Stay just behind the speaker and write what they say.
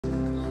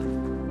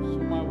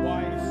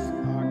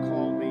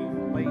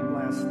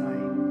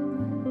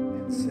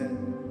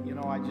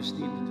just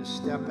needed to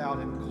step out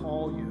and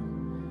call you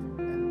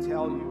and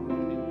tell you what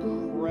an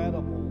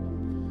incredible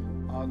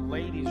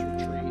ladies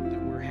retreat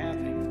that we're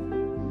having.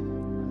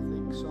 I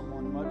think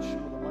someone with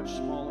a much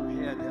smaller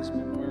head has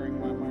been wearing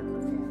my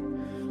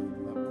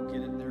microphone, but we'll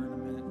get it there in a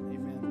minute.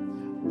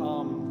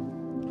 Amen.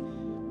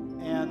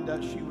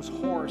 And she was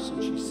hoarse,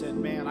 and she said,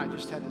 man, I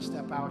just had to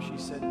step out. She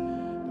said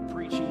the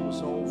preaching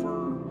was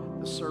over,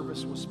 the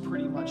service was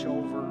pretty much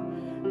over,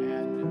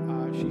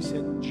 and she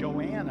said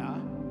Joanna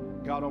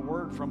got a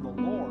word from the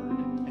Lord,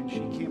 and she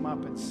came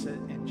up and said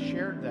and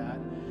shared that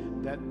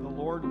the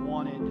Lord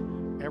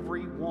wanted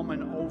every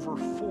woman over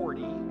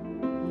 40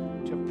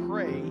 to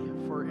pray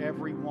for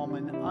every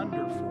woman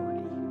under 40.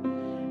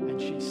 And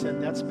she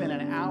said that's been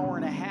an hour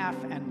and a half,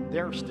 and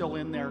they're still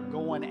in there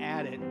going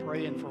at it,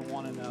 praying for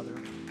one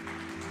another.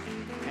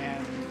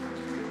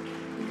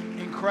 And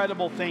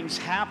incredible things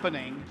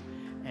happening.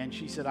 And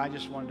she said, I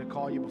just wanted to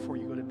call you before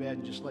you go to bed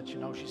and just let you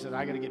know. She said,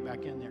 I got to get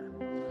back in there.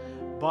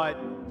 But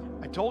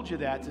I told you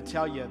that to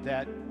tell you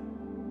that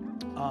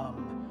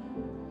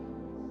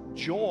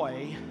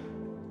Joy,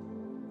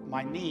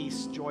 my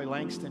niece, Joy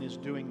Langston, is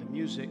doing the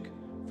music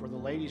for the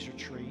ladies'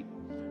 retreat.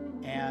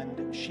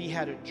 And she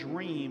had a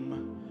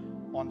dream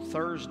on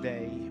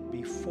Thursday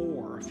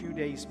before, a few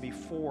days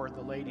before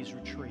the ladies'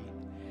 retreat.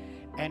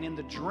 And in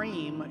the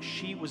dream,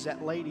 she was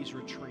at ladies'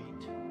 retreat.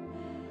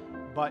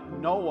 But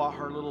Noah,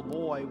 her little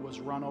boy, was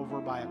run over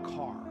by a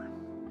car.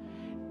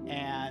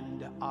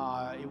 And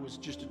it was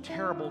just a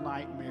terrible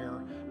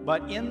nightmare.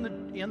 But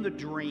in the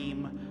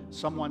dream,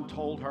 someone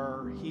told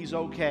her, he's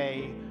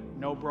okay,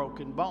 no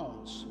broken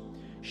bones.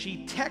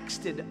 She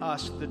texted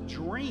us the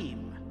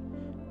dream,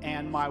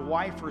 and my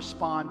wife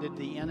responded,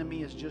 the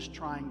enemy is just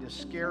trying to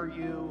scare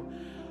you,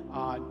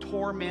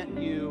 torment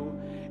you,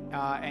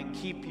 and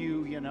keep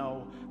you,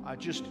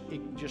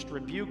 just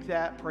rebuke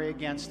that, pray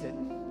against it.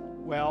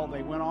 Well,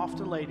 they went off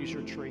to ladies'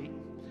 retreat.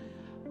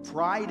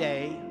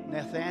 Friday,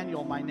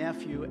 Nathaniel, my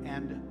nephew,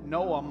 and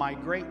Noah, my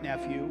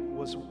great-nephew,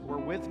 were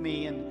with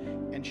me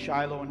in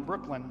Shiloh in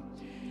Brooklyn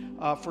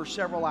for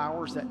several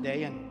hours that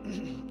day,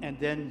 and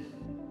then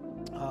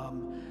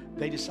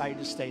they decided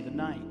to stay the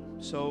night.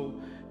 So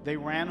they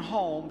ran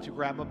home to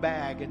grab a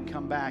bag and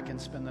come back and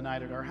spend the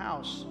night at our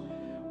house.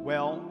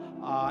 Well,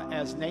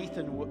 as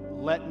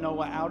Nathan let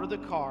Noah out of the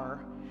car,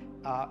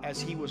 as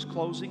he was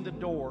closing the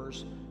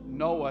doors,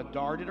 Noah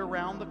darted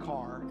around the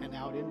car and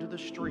out into the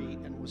street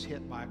and was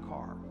hit by a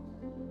car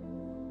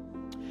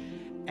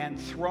and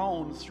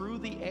thrown through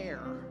the air.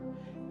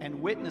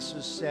 And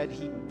witnesses said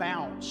he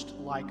bounced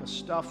like a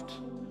stuffed,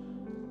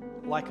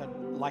 like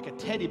a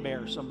teddy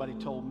bear, somebody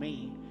told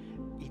me.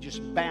 He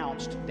just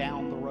bounced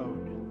down the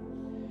road.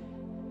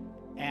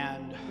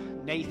 And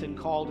Nathan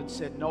called and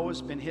said,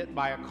 Noah's been hit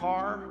by a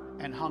car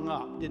and hung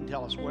up. Didn't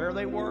tell us where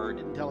they were,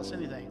 didn't tell us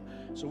anything.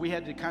 So we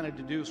had to kind of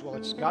deduce, well,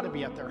 it's got to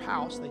be at their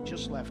house. They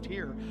just left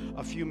here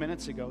a few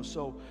minutes ago.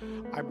 So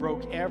I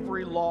broke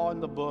every law in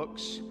the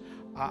books.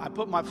 I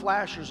put my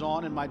flashers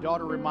on, and my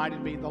daughter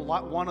reminded me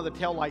one of the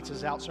taillights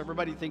is out, so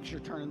everybody thinks you're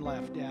turning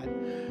left,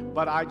 Dad.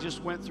 But I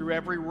just went through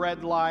every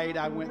red light.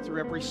 I went through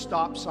every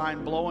stop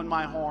sign, blowing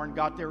my horn,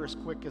 got there as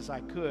quick as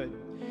I could.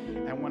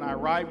 And when I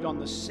arrived on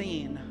the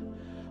scene,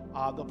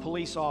 the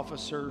police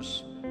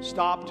officers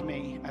stopped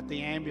me at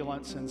the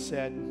ambulance and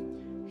said,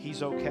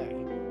 he's okay.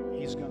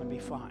 He's going to be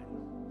fine.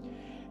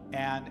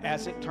 And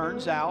as it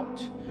turns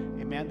out,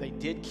 amen, they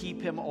did keep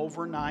him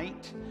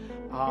overnight.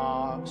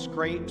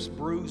 Scrapes,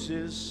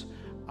 bruises,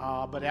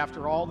 but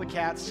after all the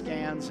CAT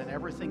scans and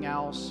everything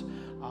else,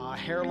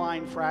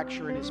 hairline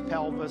fracture in his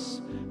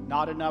pelvis,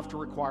 not enough to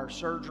require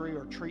surgery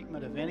or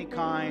treatment of any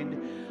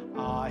kind.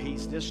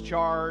 He's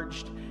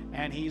discharged,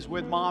 and he's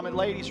with Mom at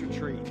ladies'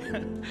 retreat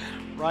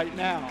right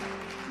now.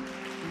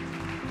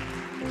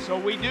 So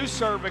we do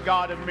serve a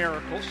God of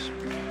miracles.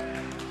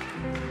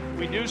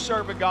 We do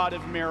serve a God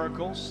of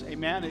miracles.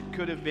 Amen. It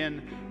could have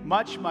been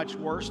much, much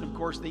worse. And of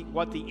course,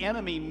 what the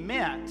enemy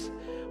meant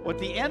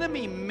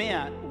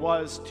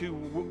was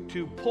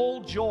to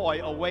pull Joy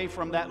away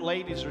from that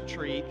ladies'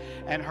 retreat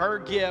and her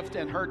gift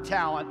and her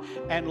talent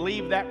and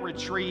leave that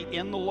retreat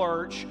in the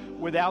lurch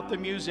without the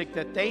music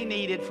that they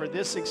needed for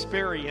this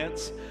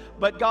experience.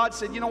 But God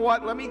said, you know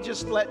what? Let me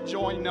just let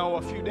Joy know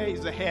a few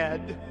days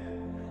ahead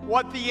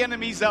what the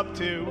enemy's up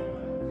to.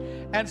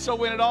 And so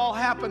when it all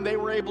happened, they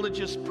were able to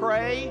just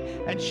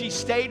pray, and she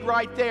stayed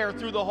right there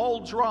through the whole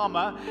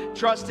drama,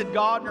 trusted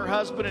God and her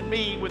husband and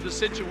me with the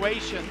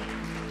situation.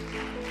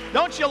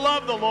 Don't you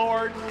love the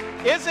Lord?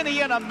 Isn't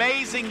He an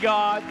amazing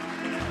God?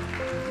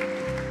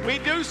 We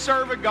do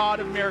serve a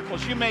God of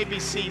miracles. You may be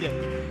seated.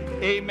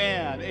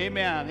 Amen,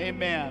 amen,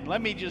 amen.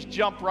 Let me just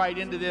jump right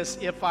into this,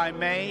 if I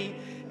may.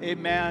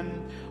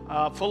 Amen.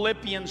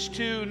 Philippians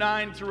 2,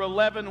 9 through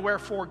 11,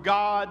 wherefore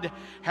God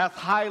hath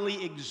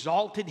highly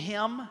exalted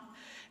him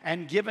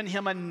and given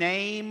him a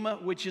name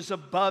which is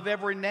above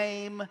every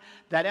name,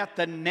 that at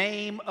the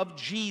name of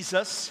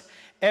Jesus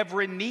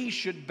every knee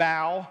should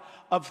bow,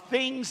 of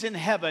things in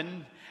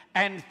heaven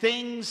and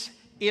things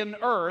in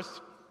earth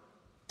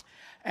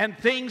and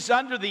things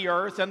under the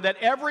earth, and that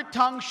every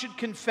tongue should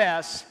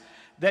confess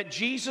that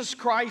Jesus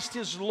Christ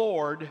is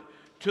Lord,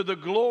 to the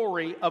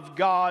glory of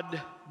God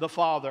the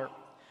Father.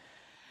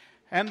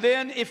 And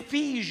then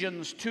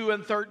Ephesians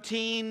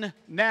 2:13,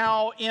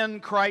 now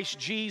in Christ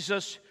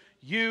Jesus,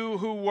 you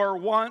who were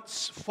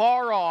once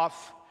far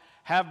off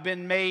have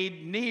been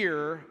made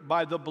near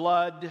by the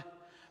blood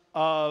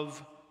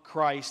of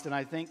Christ. And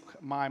I think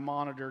my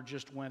monitor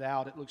just went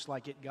out. It looks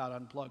like it got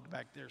unplugged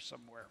back there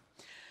somewhere.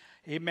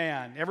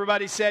 Amen.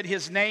 Everybody said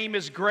his name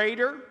is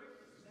greater,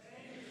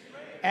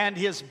 and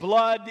his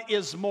blood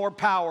is more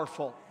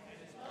powerful.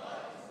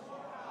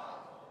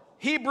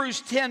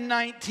 Hebrews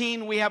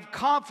 10:19, we have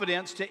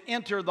confidence to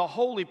enter the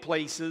holy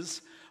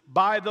places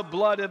by the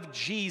blood of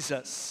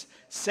Jesus.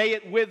 Say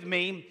it with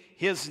me.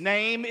 His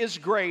name is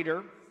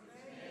greater,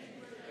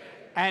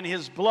 and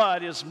his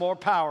blood is more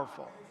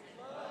powerful.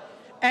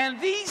 And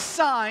these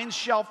signs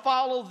shall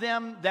follow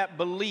them that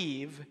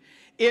believe.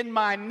 In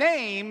my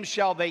name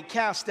shall they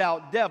cast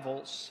out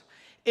devils.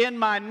 In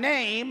my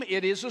name,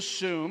 it is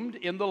assumed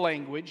in the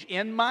language,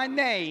 in my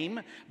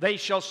name they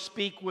shall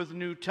speak with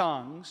new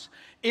tongues.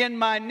 In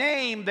my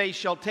name they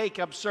shall take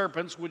up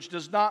serpents, which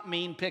does not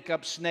mean pick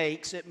up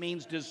snakes. It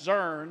means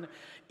discern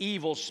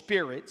evil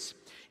spirits.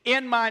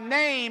 In my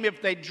name,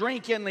 if they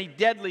drink any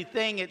deadly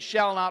thing, it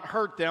shall not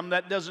hurt them.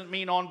 That doesn't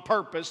mean on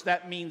purpose.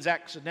 That means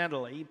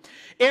accidentally.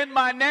 In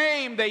my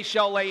name they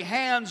shall lay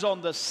hands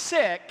on the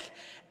sick,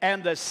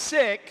 and the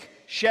sick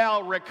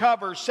shall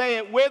recover. Say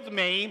it with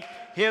me.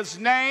 His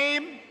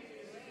name.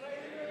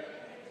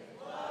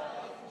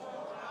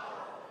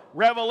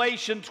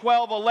 Revelation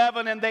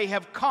 12:11, and they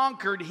have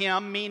conquered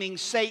him, meaning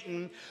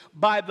Satan,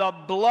 by the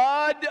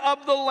blood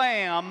of the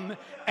Lamb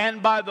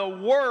and by the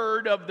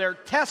word of their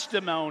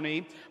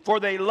testimony, for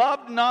they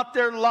loved not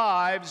their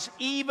lives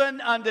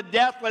even unto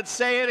death. Let's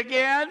say it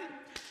again.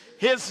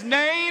 His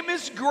name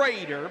is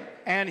greater,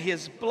 and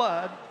his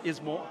blood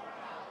is more.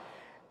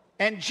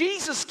 And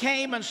Jesus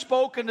came and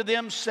spoke unto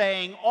them,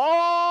 saying,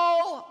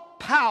 all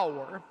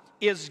power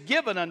is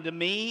given unto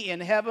me in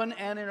heaven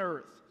and in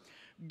earth.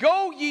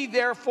 Go ye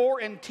therefore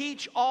and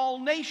teach all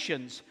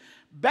nations,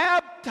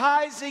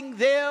 baptizing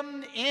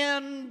them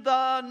in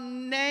the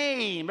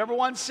name.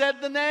 Everyone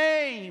said the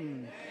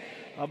name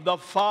of the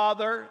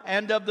Father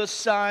and of the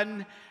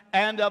Son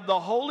and of the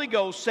Holy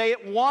Ghost. Say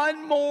it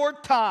one more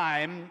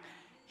time.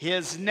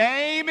 His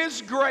name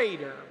is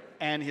greater,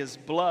 and his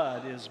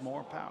blood is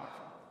more powerful.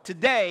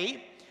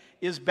 Today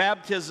is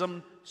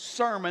Baptism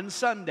Sermon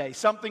Sunday,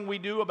 something we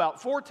do about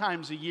 4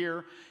 times a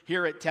year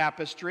here at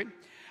Tapestry.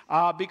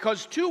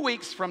 Because 2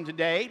 weeks from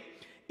today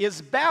is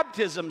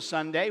Baptism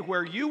Sunday,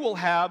 where you will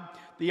have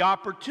the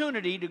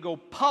opportunity to go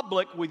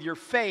public with your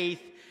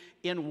faith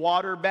in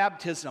water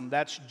baptism.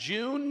 That's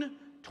June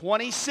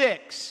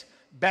 26,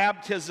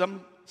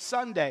 Baptism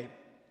Sunday.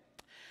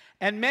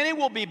 And many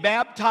will be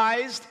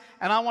baptized,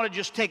 and I want to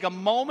just take a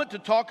moment to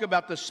talk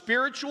about the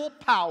spiritual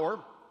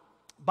power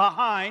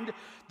behind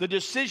the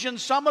decision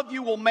some of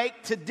you will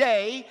make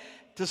today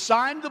to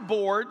sign the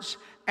boards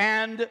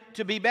and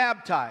to be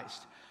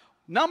baptized.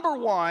 Number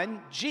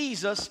one,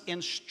 Jesus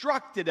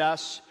instructed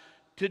us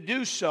to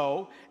do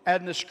so.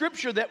 And the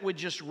scripture that we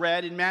just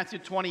read in Matthew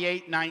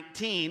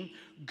 28:19,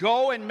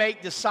 go and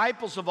make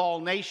disciples of all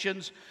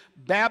nations,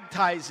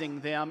 baptizing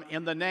them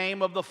in the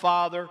name of the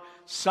Father,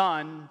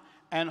 Son,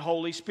 and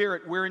Holy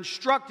Spirit. We're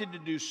instructed to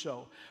do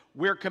so.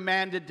 We're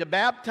commanded to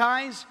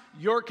baptize.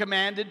 You're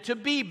commanded to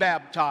be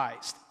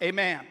baptized.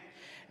 Amen.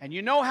 And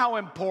you know how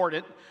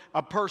important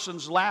a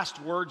person's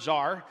last words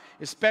are,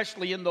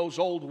 especially in those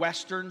old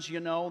westerns, you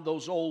know,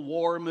 those old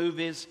war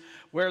movies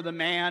where the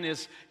man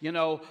is, you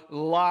know,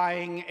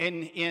 lying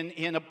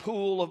in a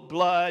pool of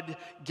blood,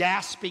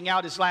 gasping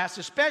out his last,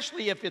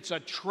 especially if it's a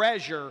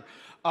treasure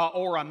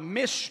or a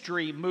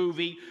mystery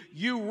movie.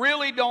 You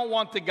really don't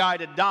want the guy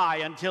to die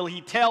until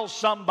he tells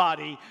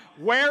somebody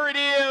where it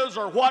is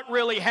or what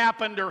really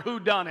happened or who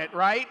done it,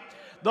 right?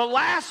 The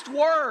last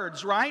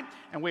words, right?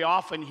 And we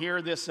often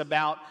hear this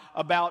about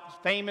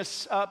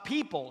famous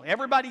people.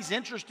 Everybody's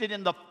interested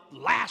in the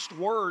last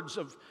words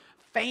of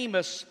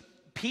famous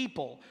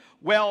people.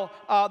 Well,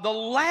 the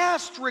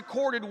last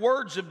recorded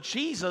words of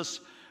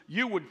Jesus,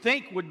 you would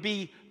think would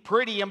be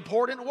pretty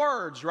important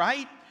words,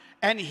 right?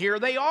 And here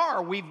they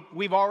are.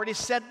 We've already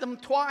said them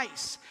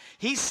twice.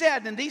 He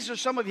said, and these are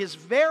some of his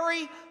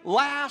very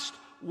last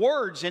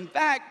words. In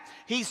fact,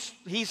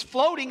 he's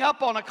floating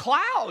up on a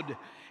cloud.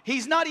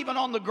 He's not even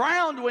on the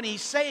ground when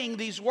he's saying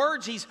these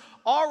words. He's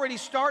already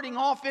starting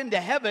off into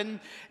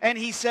heaven, and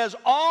he says,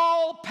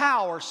 all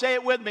power, say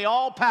it with me,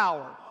 all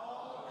power.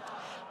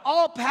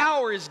 All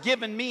power is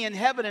given me in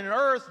heaven and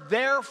earth,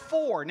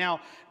 therefore. Now,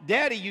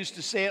 Daddy used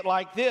to say it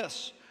like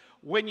this.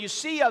 When you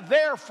see a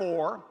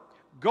therefore,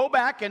 go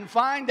back and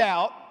find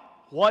out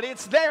what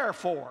it's there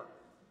for.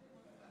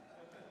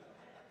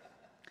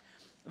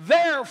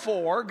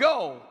 Therefore,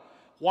 go.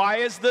 Why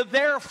is the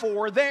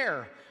therefore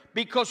there?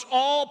 Because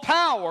all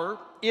power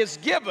is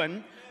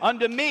given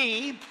unto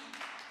me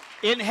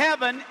in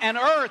heaven and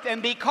earth.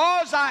 And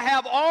because I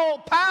have all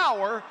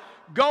power,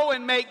 go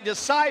and make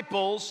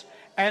disciples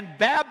and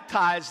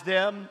baptize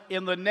them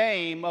in the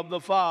name of the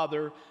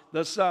Father,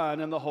 the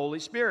Son, and the Holy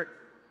Spirit.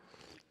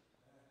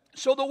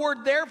 So the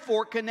word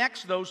therefore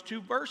connects those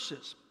two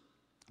verses.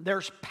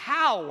 There's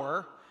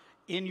power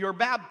in your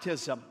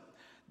baptism.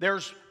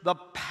 There's the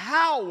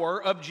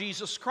power of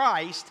Jesus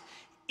Christ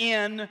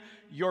in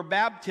your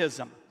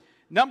baptism.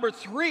 Number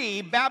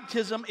 3,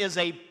 baptism is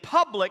a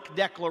public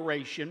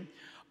declaration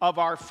of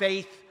our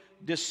faith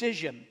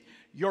decision.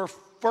 Your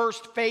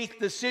first faith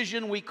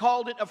decision, we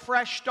called it a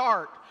fresh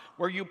start,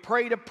 where you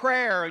prayed a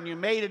prayer and you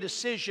made a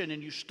decision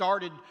and you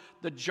started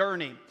the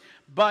journey.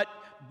 But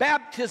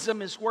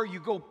baptism is where you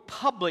go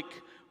public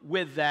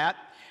with that.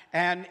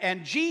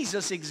 And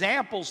Jesus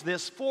examples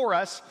this for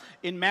us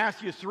in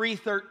Matthew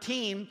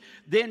 3:13.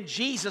 Then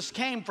Jesus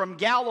came from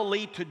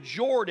Galilee to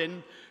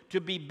Jordan to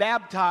be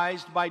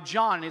baptized by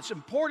John. And it's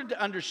important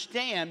to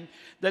understand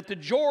that the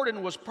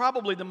Jordan was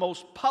probably the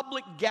most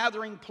public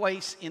gathering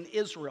place in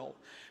Israel.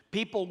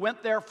 People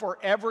went there for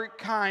every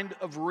kind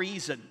of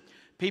reason.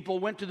 People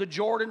went to the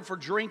Jordan for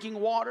drinking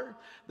water.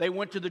 They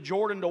went to the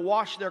Jordan to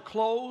wash their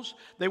clothes.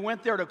 They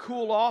went there to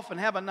cool off and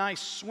have a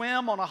nice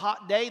swim on a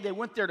hot day. They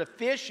went there to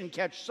fish and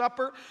catch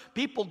supper.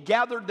 People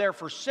gathered there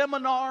for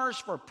seminars,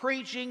 for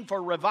preaching,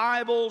 for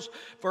revivals,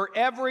 for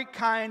every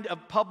kind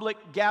of public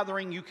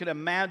gathering you can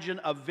imagine,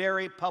 a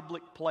very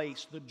public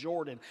place, the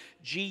Jordan.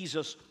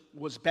 Jesus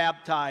was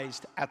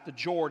baptized at the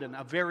Jordan,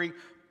 a very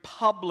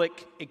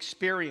public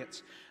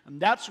experience. And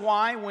that's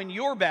why when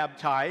you're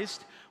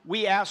baptized,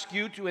 we ask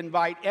you to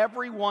invite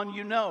everyone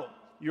you know,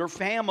 your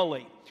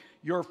family,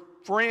 your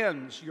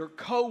friends, your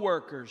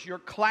coworkers, your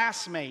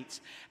classmates,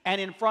 and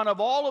in front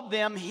of all of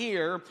them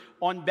here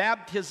on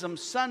Baptism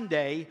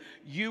Sunday,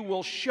 you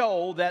will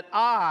show that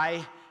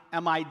I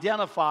am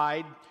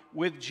identified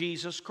with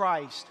Jesus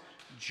Christ.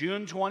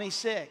 June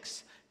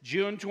 26th.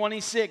 June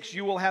 26th,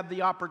 you will have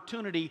the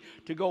opportunity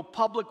to go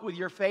public with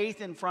your faith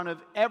in front of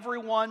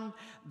everyone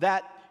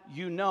that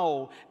you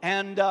know.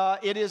 And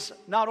it is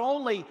not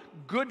only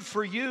good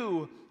for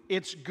you,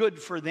 it's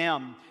good for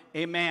them.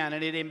 Amen.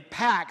 And it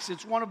impacts.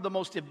 It's one of the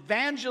most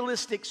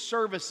evangelistic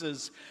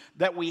services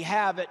that we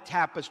have at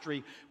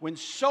Tapestry, when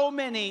so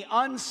many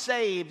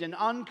unsaved and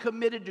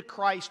uncommitted to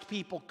Christ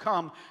people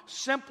come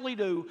simply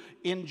to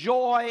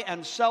enjoy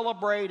and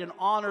celebrate and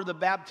honor the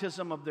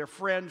baptism of their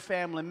friend,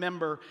 family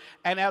member.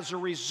 And as a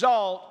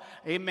result,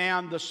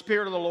 amen, the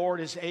Spirit of the Lord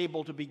is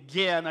able to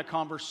begin a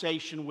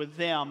conversation with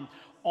them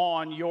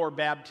on your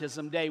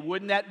baptism day.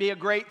 Wouldn't that be a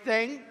great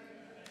thing?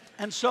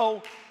 And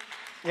so,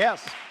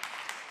 yes.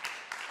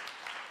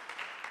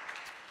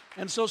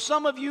 And so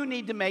some of you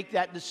need to make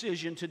that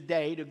decision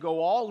today to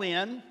go all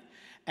in,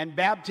 and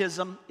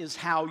baptism is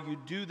how you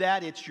do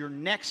that. It's your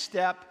next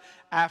step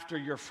after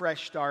your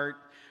fresh start.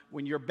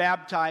 When you're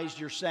baptized,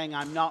 you're saying,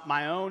 I'm not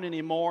my own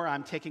anymore.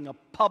 I'm taking a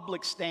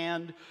public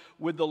stand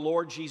with the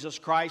Lord Jesus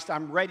Christ.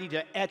 I'm ready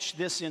to etch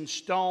this in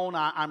stone.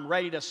 I'm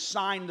ready to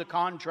sign the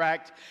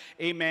contract.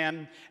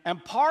 Amen.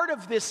 And part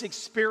of this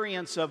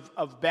experience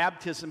of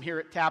baptism here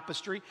at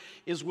Tapestry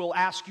is we'll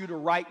ask you to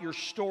write your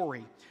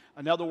story.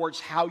 In other words,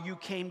 how you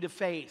came to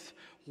faith,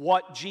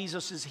 what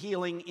Jesus is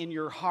healing in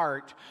your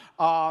heart,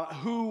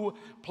 who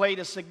played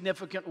a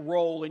significant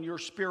role in your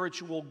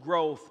spiritual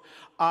growth.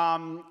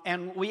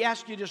 And we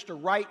ask you just to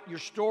write your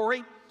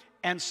story,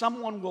 and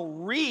someone will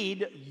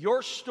read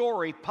your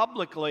story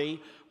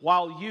publicly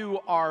while you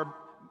are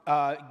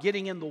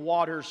getting in the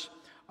waters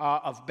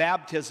of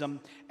baptism.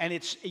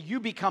 And you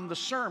become the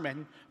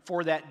sermon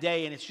for that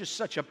day, and it's just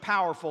such a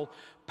powerful,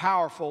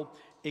 powerful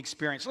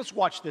experience. Let's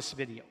watch this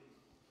video.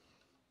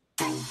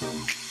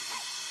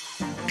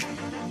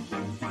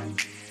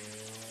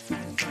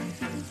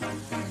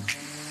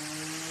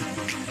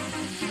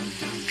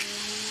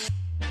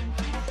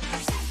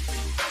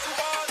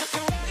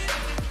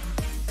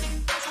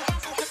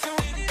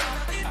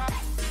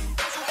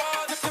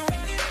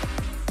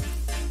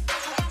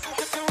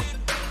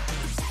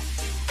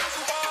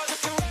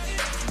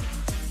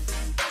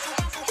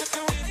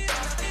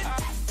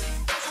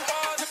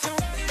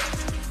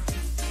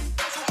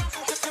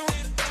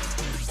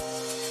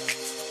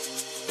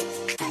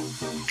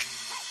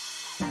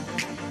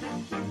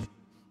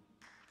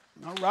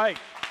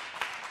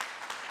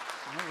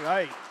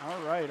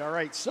 All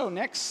right. So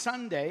next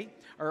Sunday,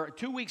 or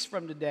 2 weeks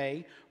from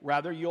today,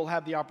 rather, you'll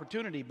have the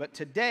opportunity. But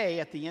today,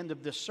 at the end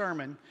of this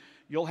sermon,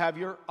 you'll have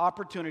your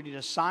opportunity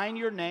to sign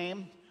your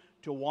name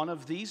to one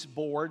of these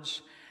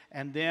boards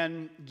and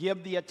then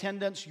give the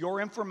attendants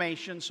your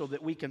information so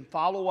that we can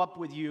follow up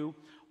with you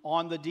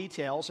on the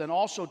details, and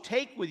also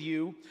take with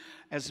you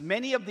as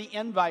many of the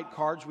invite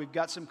cards. We've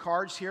got some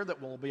cards here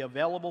that will be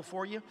available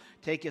for you.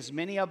 Take as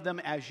many of them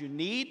as you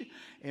need,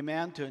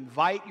 amen, to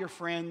invite your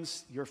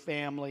friends, your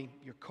family,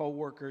 your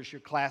coworkers,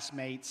 your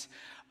classmates,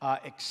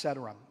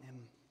 etc.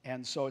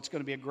 And so it's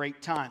going to be a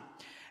great time.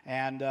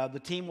 And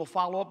the team will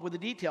follow up with the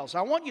details.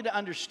 I want you to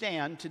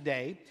understand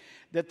today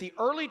that the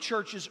early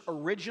church's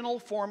original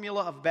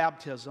formula of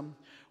baptism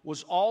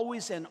was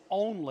always and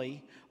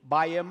only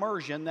by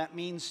immersion. That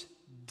means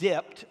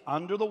dipped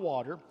under the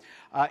water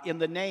in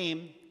the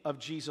name of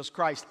Jesus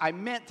Christ. I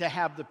meant to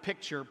have the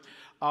picture.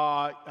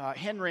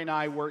 Henry and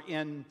I were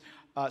in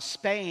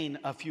Spain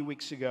a few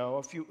weeks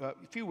ago,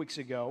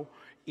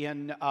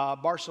 in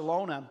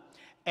Barcelona,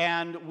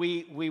 and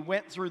we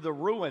went through the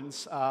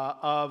ruins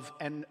of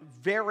a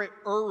very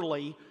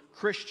early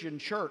Christian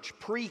church,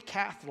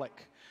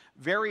 pre-Catholic,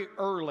 very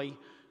early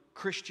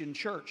Christian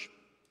church.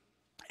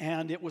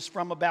 And it was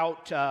from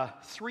about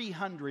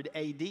 300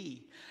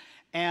 A.D.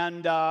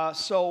 And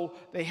so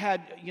they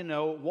had,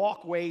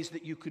 walkways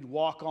that you could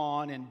walk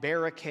on and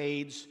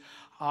barricades.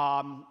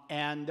 I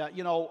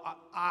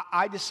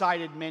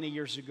decided many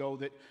years ago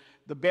that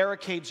the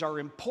barricades are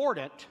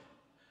important.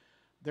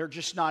 They're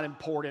just not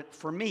important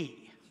for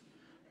me,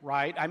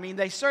 right? I mean,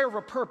 they serve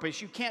a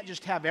purpose. You can't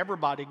just have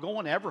everybody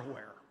going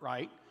everywhere,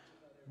 right?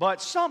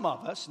 But some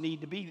of us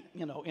need to be,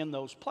 in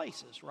those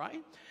places,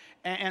 right?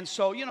 And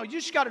so, you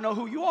just got to know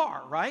who you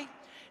are, right?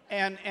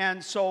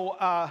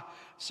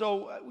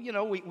 So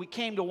we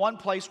came to one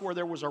place where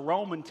there was a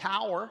Roman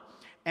tower,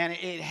 and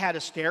it had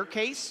a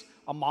staircase,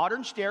 a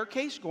modern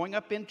staircase going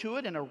up into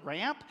it, and a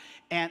ramp,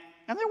 and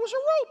there was a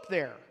rope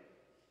there.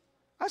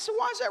 I said,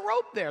 why is that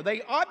rope there?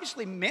 They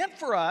obviously meant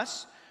for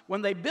us,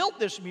 when they built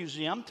this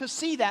museum, to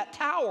see that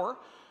tower,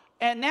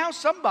 and now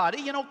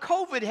somebody,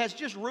 COVID has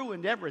just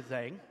ruined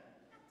everything.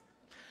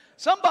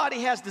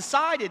 Somebody has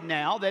decided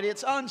now that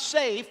it's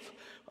unsafe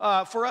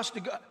for us to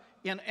go.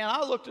 And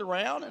I looked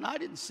around, and I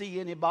didn't see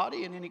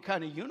anybody in any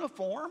kind of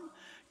uniform,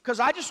 because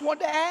I just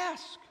wanted to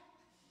ask.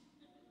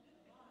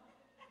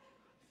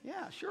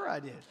 Yeah, sure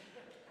I did.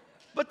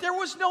 But there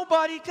was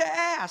nobody to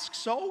ask.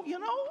 So,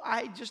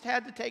 I just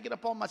had to take it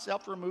upon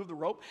myself to remove the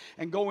rope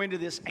and go into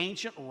this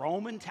ancient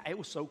Roman town. It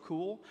was so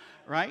cool,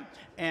 right?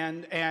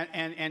 And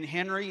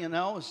Henry,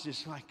 was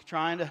just like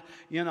trying to,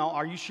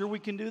 are you sure we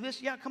can do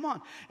this? Yeah, come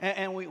on.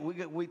 And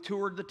we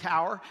toured the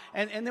tower,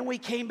 and then we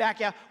came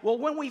back out. Well,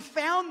 when we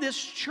found this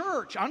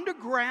church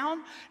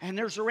underground,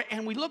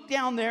 and we looked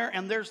down there,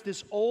 and there's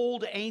this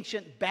old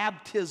ancient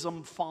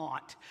baptism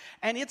font,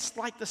 and it's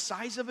like the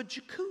size of a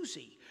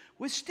jacuzzi,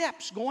 with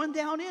steps going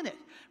down in it,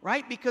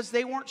 right? Because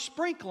they weren't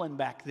sprinkling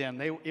back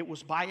then. It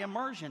was by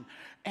immersion.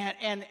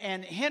 And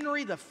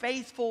Henry, the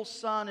faithful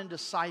son and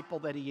disciple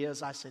that he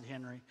is, I said,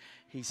 Henry,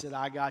 he said,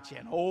 I got you.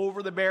 And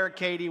over the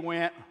barricade he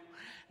went,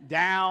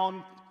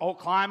 down,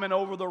 climbing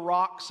over the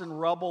rocks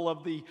and rubble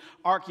of the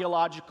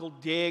archaeological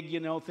dig,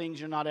 things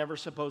you're not ever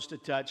supposed to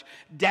touch,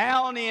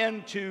 down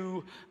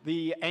into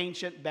the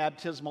ancient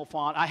baptismal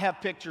font. I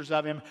have pictures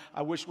of him.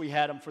 I wish we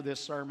had them for this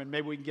sermon.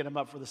 Maybe we can get them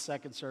up for the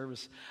second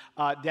service,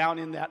 down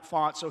in that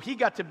font. So he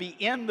got to be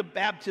in the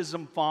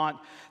baptism font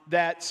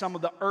that some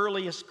of the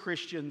earliest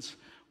Christians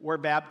were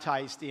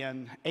baptized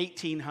in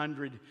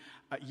 1800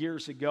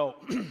 years ago.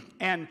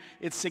 And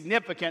it's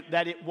significant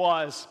that it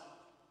was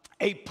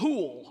a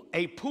pool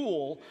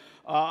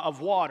of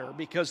water,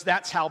 because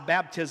that's how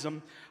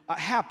baptism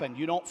happened.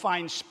 You don't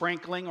find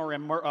sprinkling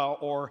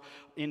or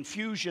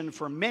infusion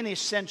for many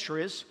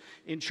centuries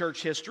in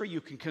church history.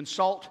 You can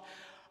consult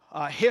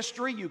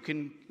history. You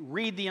can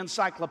read the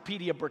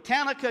Encyclopedia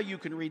Britannica. You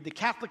can read the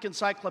Catholic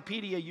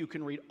Encyclopedia. You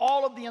can read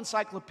all of the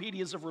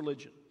encyclopedias of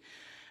religion.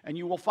 And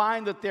you will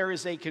find that there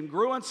is a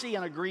congruency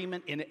and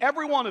agreement in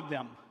every one of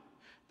them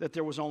that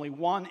there was only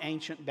one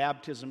ancient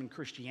baptism in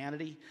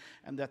Christianity,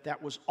 and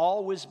that was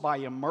always by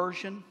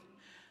immersion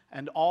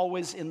and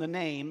always in the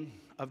name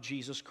of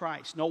Jesus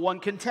Christ. No one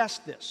can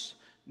test this.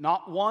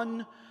 Not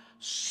one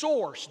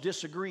source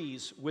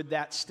disagrees with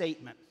that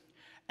statement.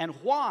 And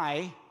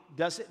why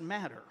does it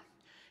matter?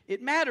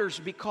 It matters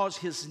because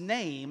his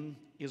name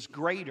is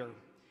greater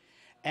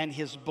and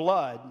his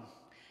blood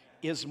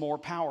is more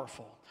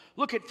powerful.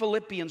 Look at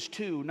Philippians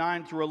 2,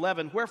 9 through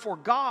 11. Wherefore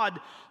God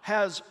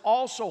has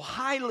also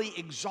highly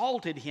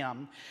exalted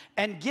him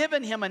and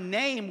given him a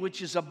name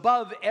which is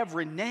above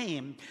every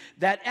name,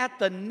 that at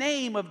the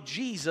name of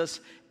Jesus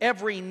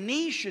every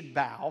knee should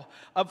bow,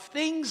 of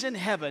things in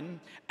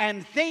heaven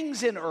and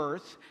things in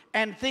earth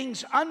and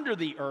things under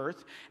the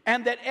earth,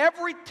 and that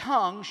every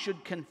tongue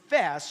should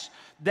confess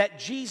that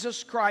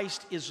Jesus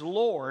Christ is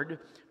Lord,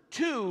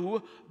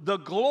 to the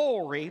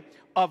glory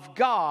of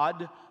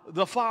God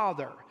the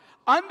Father.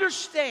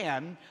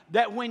 Understand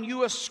that when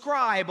you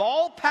ascribe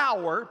all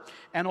power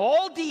and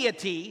all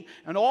deity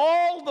and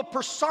all the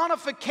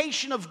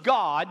personification of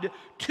God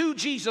to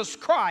Jesus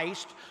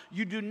Christ,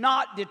 you do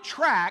not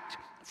detract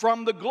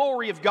from the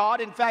glory of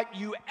God. In fact,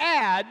 you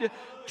add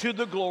to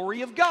the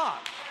glory of God.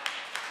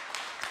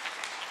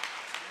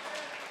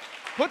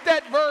 Put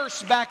that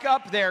verse back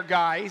up there,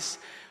 guys.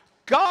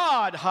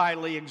 God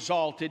highly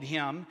exalted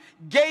him,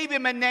 gave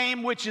him a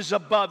name which is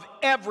above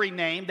every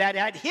name, that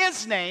at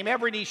his name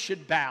every knee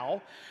should bow,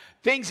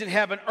 things in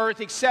heaven, earth,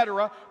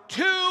 etc.,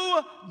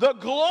 to the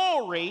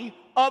glory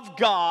of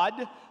God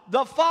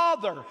the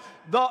Father.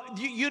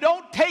 You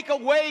don't take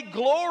away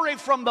glory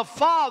from the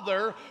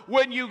Father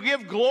when you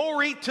give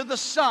glory to the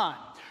Son.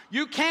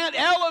 You can't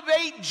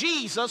elevate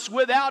Jesus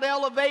without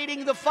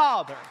elevating the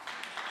Father.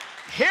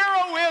 Hear,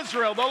 O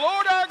Israel, the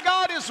Lord our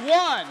God is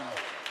one.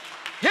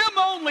 Him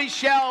only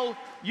shall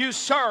you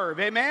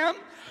serve. Amen?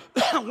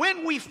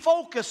 when we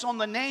focus on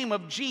the name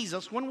of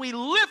Jesus, when we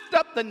lift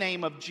up the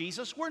name of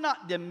Jesus, we're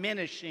not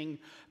diminishing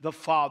the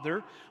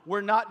Father.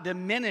 We're not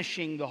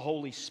diminishing the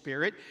Holy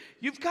Spirit.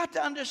 You've got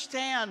to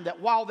understand that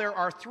while there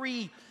are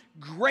three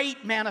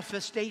great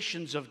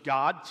manifestations of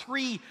God,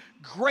 three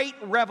great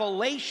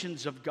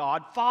revelations of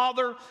God,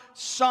 Father,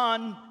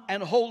 Son,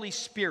 and Holy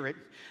Spirit,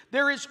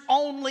 there is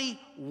only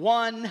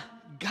one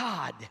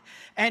God,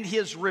 and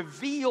His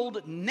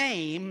revealed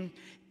name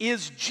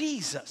is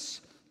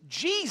Jesus.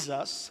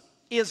 Jesus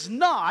is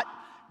not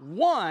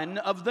one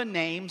of the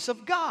names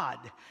of God.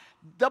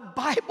 The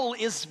Bible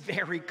is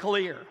very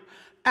clear.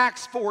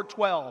 Acts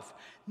 4:12.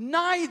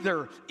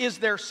 Neither is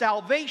there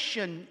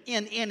salvation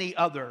in any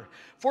other,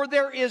 for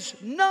there is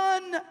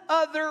none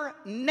other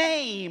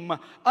name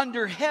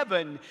under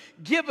heaven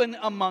given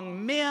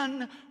among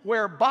men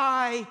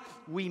whereby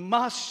we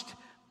must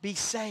be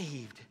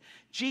saved.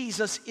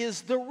 Jesus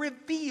is the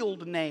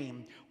revealed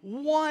name,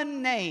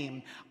 one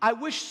name. I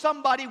wish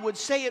somebody would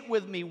say it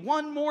with me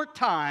one more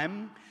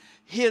time.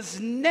 His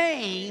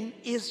name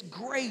is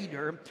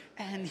greater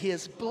and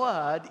His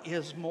blood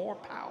is more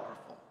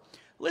powerful.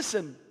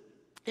 Listen,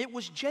 it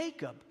was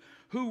Jacob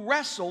who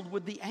wrestled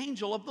with the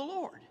angel of the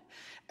Lord.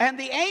 And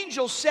the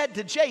angel said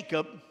to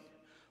Jacob,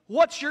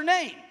 "What's your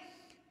name?"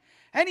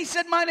 And he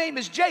said, "My name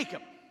is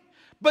Jacob."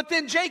 But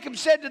then Jacob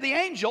said to the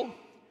angel,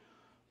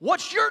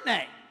 "What's your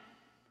name?"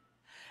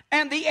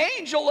 And the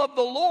angel of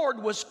the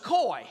Lord was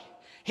coy.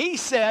 He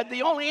said,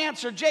 the only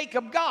answer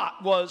Jacob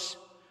got was,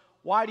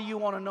 "Why do you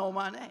want to know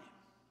my name?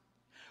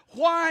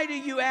 Why do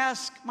you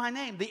ask my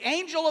name?" The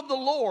angel of the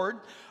Lord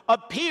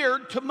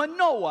appeared to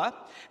Manoah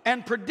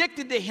and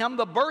predicted to him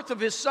the birth of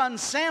his son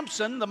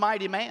Samson, the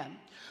mighty man.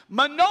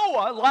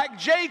 Manoah, like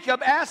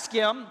Jacob, asked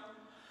him,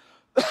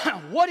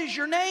 "What is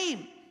your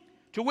name?"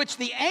 To which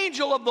the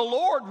angel of the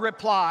Lord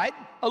replied,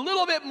 a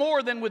little bit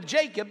more than with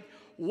Jacob,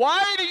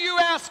 "Why do you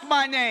ask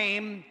my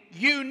name?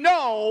 You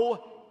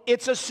know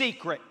it's a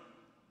secret."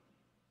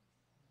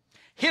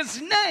 His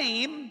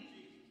name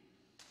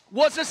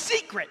was a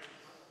secret.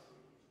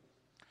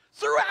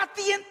 Throughout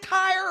the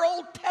entire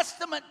Old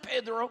Testament,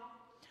 Pedro,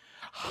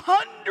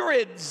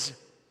 hundreds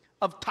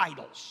of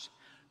titles,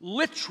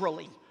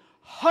 literally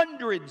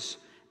hundreds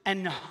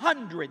and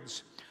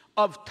hundreds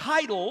of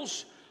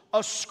titles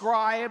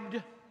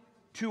ascribed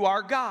to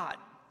our God.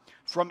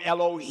 From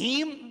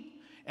Elohim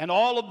and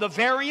all of the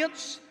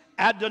variants,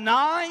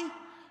 Adonai,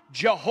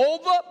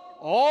 Jehovah,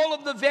 all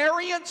of the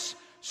variants,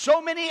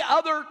 so many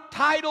other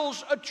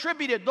titles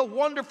attributed. The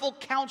Wonderful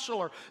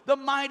Counselor, the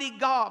Mighty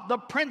God, the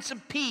Prince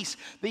of Peace,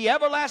 the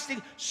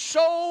Everlasting.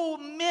 So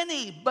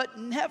many, but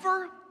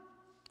never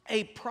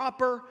a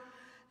proper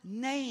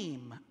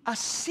name. A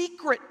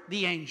secret,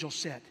 the angel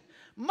said.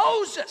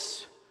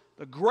 Moses,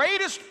 the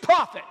greatest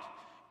prophet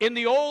in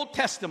the Old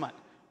Testament,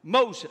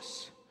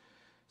 Moses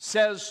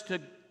says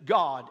to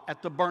God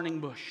at the burning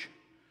bush,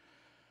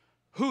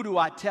 "Who do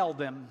I tell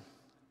them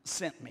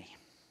sent me?"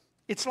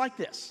 It's like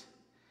this.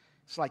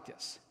 It's like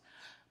this.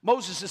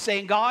 Moses is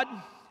saying, "God,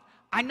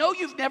 I know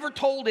you've never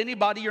told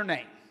anybody your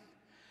name,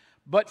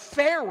 but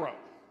Pharaoh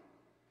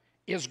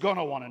is going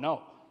to want to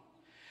know.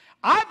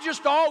 I've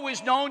just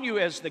always known you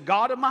as the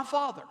God of my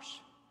fathers.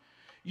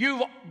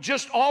 You've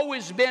just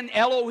always been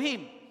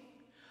Elohim.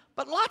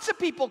 But lots of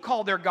people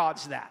call their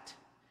gods that.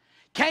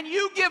 Can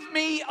you give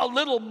me a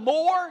little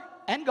more?"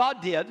 And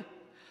God did.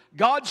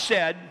 God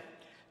said,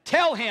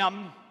 "Tell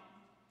him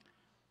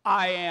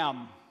I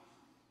am."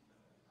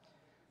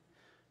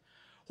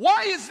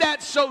 Why is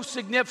that so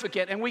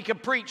significant? And we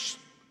could preach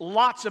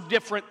lots of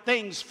different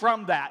things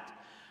from that.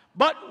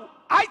 But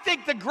I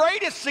think the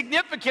greatest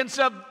significance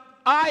of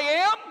I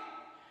am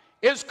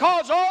is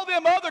because all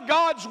them other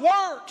gods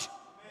weren't.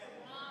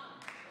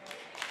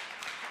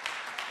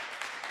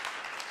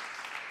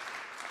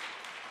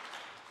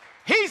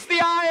 He's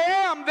the I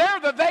am, they're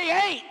the they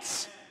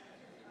ain'ts.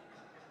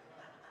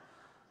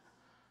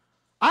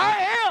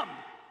 I am.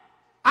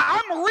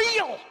 I'm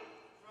real.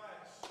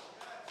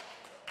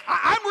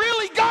 I'm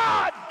really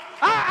God.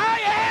 I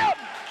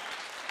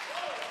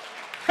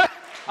am.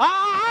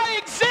 I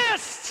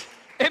exist.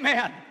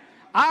 Amen.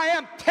 I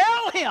am.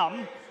 Tell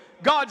him,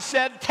 God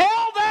said,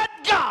 tell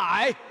that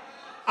guy,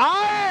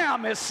 I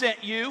am has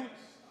sent you.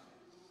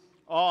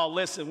 Oh,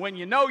 listen, when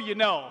you know, you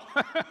know.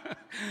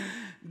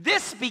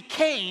 This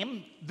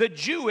became the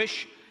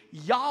Jewish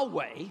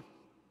Yahweh,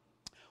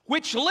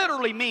 which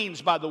literally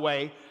means, by the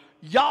way,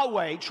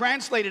 Yahweh,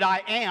 translated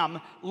I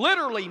am,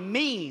 literally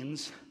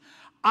means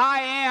I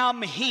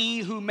am he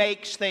who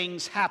makes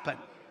things happen.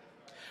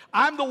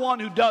 I'm the one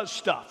who does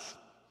stuff.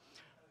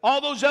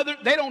 All those other,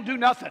 they don't do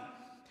nothing.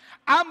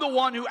 I'm the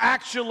one who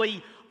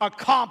actually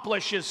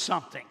accomplishes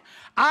something.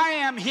 I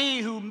am he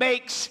who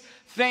makes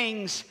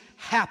things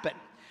happen.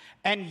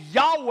 And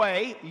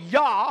Yahweh,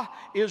 Yah,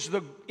 is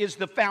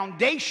the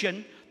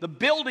foundation, the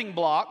building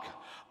block.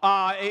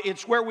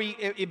 It's where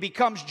it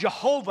becomes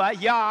Jehovah.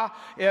 Yah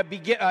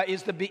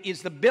is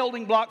the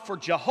building block for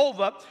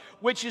Jehovah,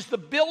 which is the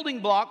building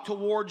block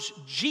towards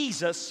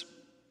Jesus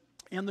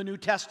in the New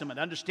Testament.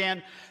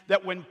 Understand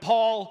that when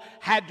Paul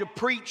had to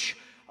preach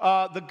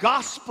the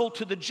gospel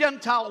to the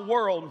Gentile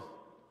world,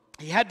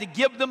 he had to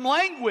give them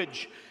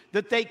language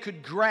that they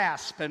could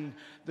grasp. And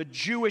the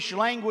Jewish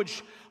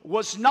language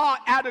was not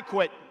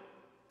adequate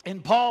in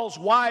Paul's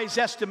wise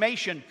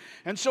estimation.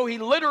 And so he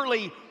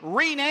literally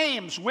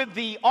renames, with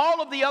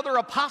all of the other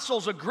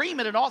apostles'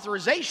 agreement and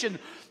authorization,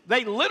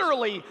 they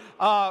literally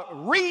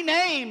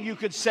rename, you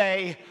could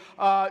say,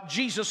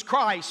 Jesus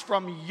Christ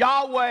from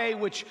Yahweh,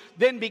 which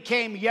then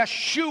became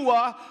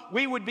Yeshua.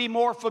 We would be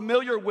more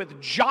familiar with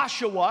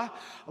Joshua.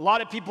 A lot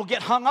of people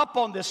get hung up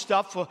on this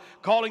stuff,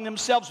 calling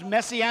themselves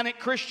Messianic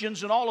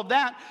Christians and all of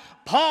that.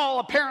 Paul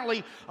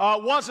apparently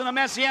wasn't a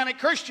Messianic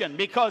Christian,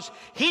 because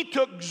he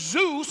took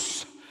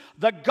Zeus,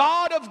 the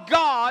God of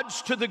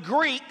gods, to the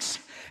Greeks,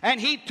 and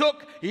he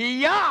took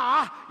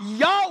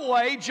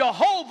Yahweh,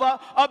 Jehovah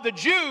of the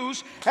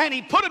Jews, and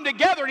he put them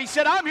together, and he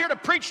said, I'm here to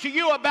preach to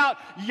you about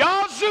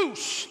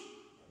Zeus.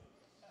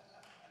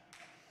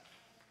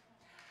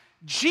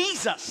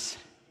 Jesus.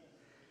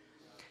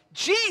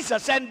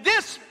 And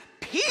this,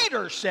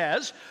 Peter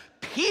says,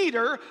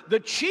 Peter, the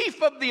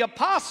chief of the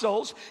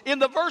apostles, in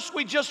the verse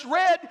we just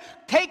read,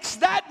 takes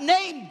that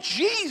name,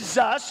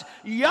 Jesus,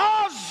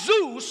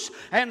 Zeus,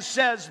 and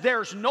says,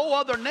 there's no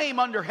other name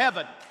under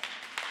heaven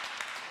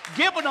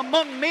given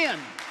among men.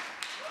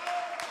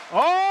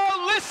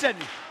 Oh, listen,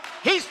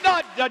 he's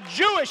not a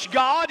Jewish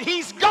God,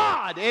 he's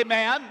God,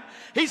 amen.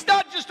 He's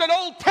not just an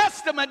Old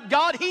Testament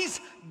God, he's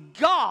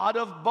God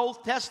of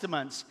both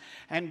Testaments.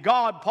 And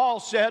God, Paul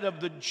said, of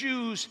the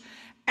Jews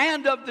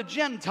and of the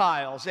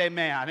Gentiles,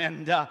 amen.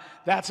 And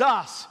that's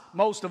us,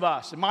 most of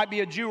us. It might be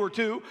a Jew or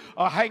two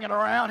hanging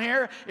around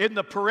here in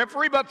the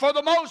periphery, but for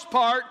the most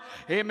part,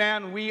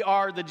 amen, we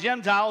are the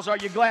Gentiles. Are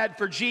you glad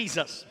for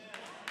Jesus?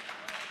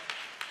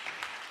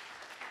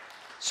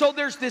 So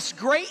there's this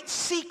great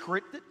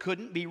secret that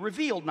couldn't be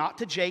revealed, not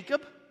to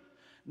Jacob,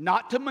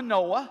 not to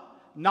Manoah,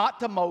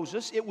 not to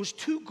Moses. It was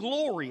too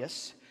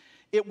glorious.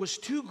 It was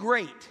too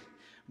great.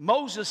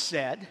 Moses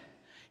said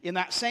in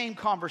that same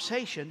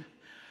conversation,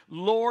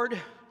 Lord,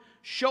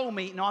 show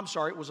me. No, I'm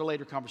sorry, it was a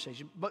later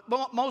conversation. But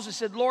Moses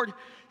said, Lord,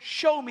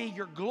 show me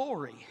your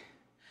glory.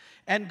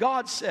 And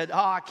God said,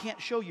 I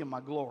can't show you my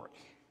glory,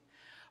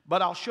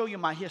 but I'll show you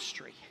my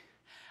history.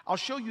 I'll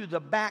show you the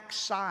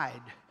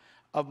backside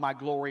of my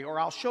glory, or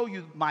I'll show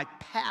you my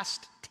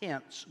past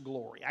tense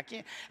glory.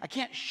 I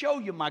can't show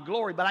you my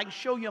glory, but I can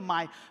show you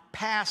my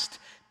past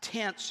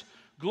tense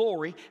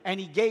glory. And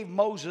he gave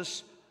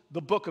Moses the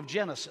book of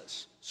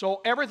Genesis.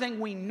 So everything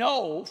we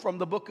know from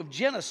the book of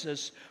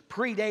Genesis,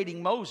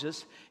 predating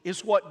Moses,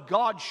 is what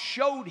God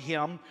showed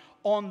him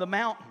on the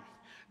mountain.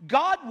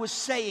 God was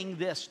saying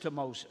this to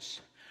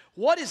Moses: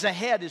 what is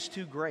ahead is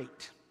too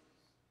great.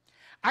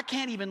 I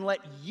can't even let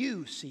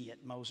you see it,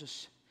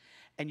 Moses,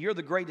 and you're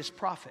the greatest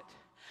prophet.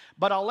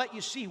 But I'll let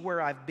you see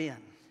where I've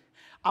been.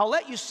 I'll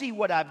let you see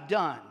what I've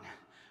done.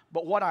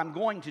 But what I'm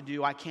going to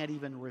do, I can't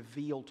even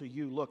reveal to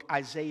you. Look,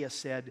 Isaiah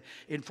said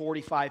in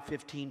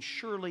 45:15,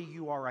 surely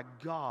you are a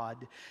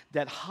God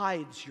that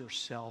hides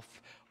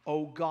yourself,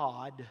 O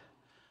God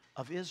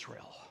of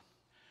Israel.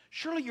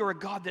 Surely you're a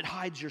God that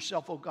hides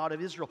yourself, O God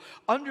of Israel.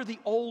 Under the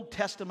Old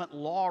Testament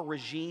law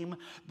regime,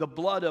 the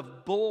blood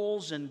of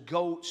bulls and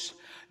goats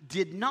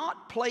did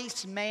not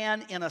place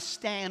man in a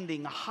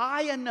standing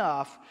high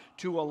enough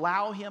to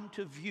allow him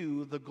to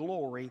view the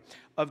glory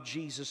of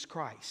Jesus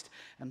Christ.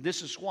 And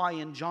this is why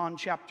in John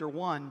chapter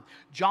 1,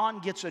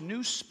 John gets a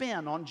new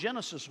spin on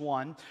Genesis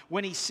 1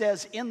 when he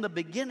says, in the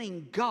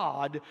beginning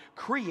God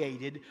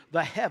created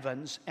the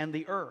heavens and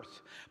the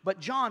earth.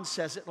 But John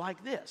says it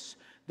like this.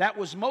 That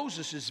was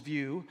Moses'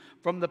 view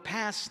from the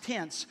past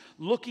tense,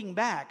 looking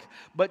back.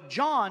 But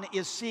John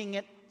is seeing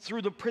it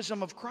through the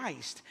prism of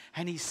Christ.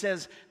 And he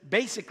says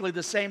basically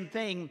the same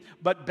thing,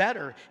 but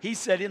better. He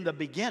said, in the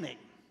beginning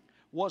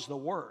was the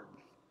Word,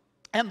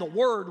 and the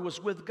Word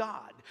was with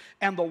God,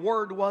 and the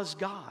Word was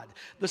God.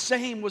 The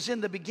same was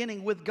in the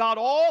beginning with God.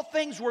 All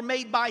things were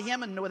made by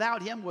Him, and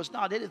without Him was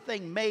not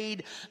anything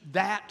made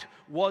that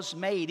was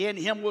made. In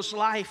Him was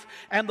life,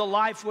 and the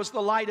life was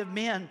the light of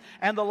men.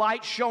 And the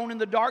light shone in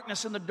the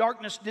darkness, and the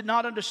darkness did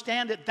not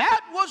understand it.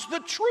 That was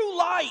the true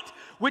light,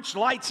 which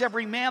lights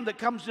every man that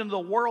comes into the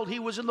world. He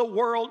was in the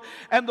world,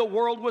 and the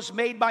world was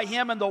made by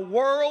Him, and the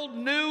world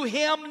knew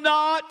Him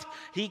not.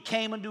 He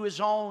came into His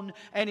own,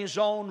 and His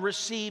own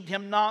received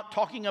Him not.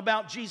 Talking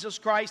about Jesus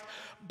Christ.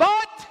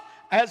 But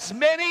as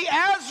many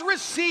as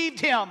received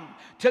Him,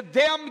 to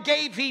them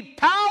gave He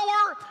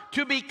power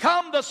to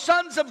become the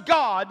sons of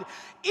God,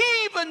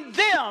 even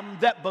them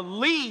that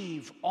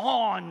believe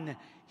on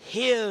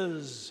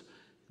His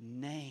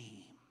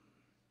name.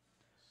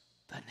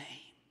 The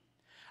name.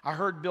 I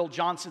heard Bill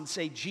Johnson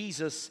say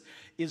Jesus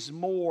is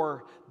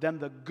more than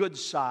the good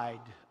side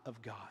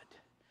of God.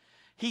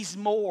 He's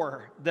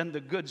more than the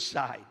good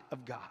side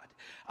of God.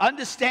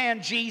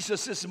 Understand,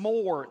 Jesus is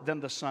more than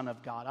the Son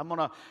of God. I'm going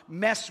to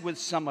mess with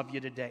some of you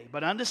today.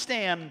 But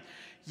understand,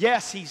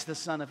 yes, He's the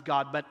Son of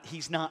God, but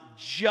He's not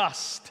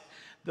just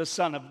the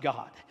Son of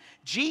God.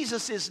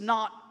 Jesus is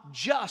not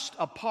just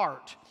a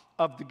part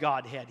of the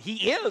Godhead.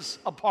 He is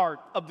a part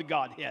of the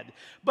Godhead,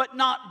 but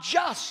not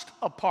just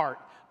a part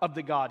of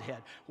the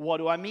Godhead. What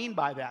do I mean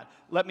by that?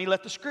 Let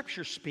the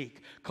Scripture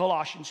speak.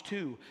 Colossians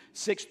 2,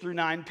 6 through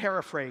 9,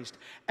 paraphrased.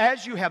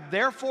 As you have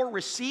therefore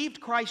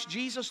received Christ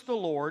Jesus the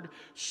Lord,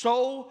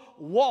 so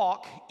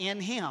walk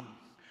in him,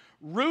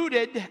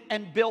 rooted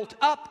and built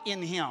up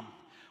in him.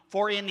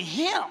 For in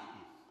him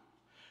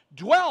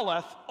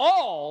dwelleth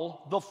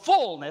all the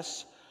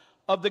fullness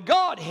of the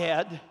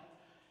Godhead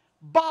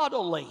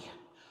bodily,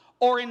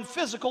 or in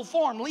physical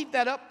form. Leave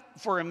that up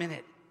for a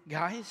minute,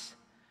 guys.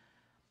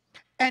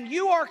 And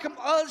you are,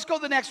 let's go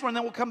to the next one,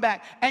 then we'll come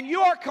back. And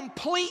you are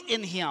complete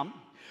in him,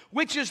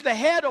 which is the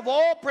head of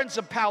all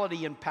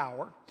principality and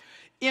power,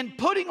 in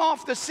putting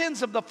off the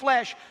sins of the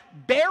flesh,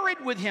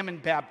 buried with him in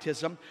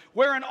baptism,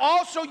 wherein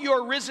also you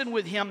are risen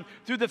with him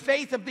through the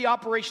faith of the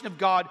operation of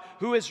God,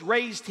 who has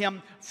raised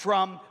him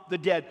from the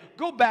dead.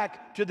 Go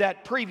back to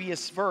that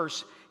previous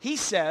verse. He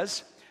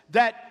says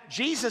that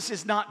Jesus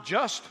is not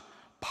just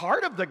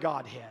part of the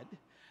Godhead,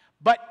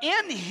 but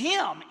in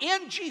him,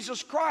 in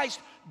Jesus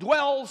Christ,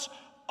 dwells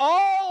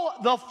all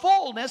the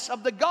fullness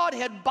of the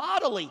Godhead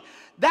bodily.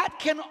 That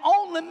can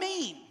only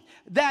mean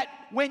that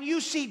when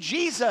you see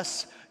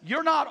Jesus,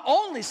 you're not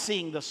only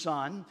seeing the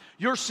Son,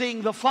 you're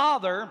seeing the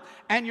Father,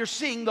 and you're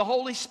seeing the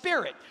Holy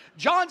Spirit.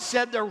 John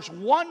said there's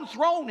one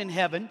throne in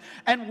heaven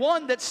and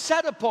one that's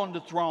set upon the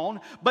throne,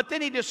 but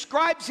then he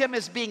describes him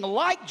as being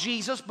like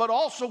Jesus, but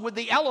also with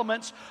the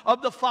elements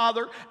of the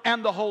Father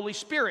and the Holy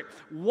Spirit.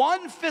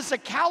 One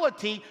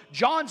physicality,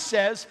 John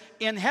says,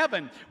 in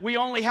heaven. We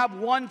only have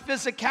one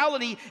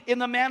physicality in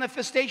the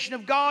manifestation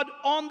of God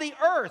on the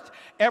earth.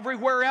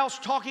 Everywhere else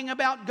talking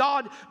about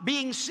God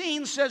being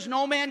seen says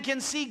no man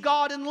can see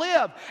God and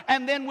live.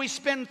 And then we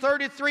spend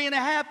 33 and a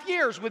half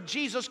years with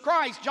Jesus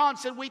Christ. John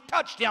said we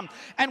touched him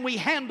and we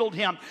handled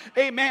him.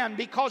 Amen.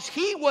 Because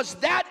he was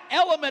that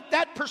element,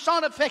 that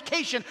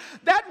personification,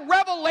 that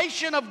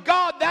revelation of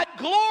God, that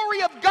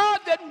glory of God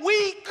that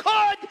we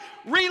could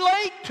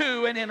relate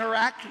to and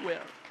interact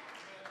with.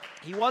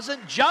 He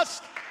wasn't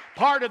just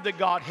part of the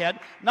Godhead,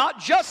 not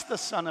just the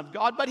Son of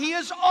God, but he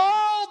is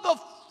all the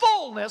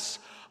fullness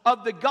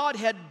of the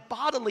Godhead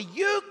bodily.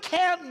 You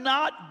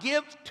cannot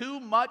give too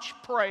much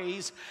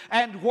praise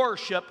and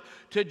worship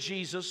to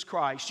Jesus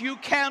Christ. You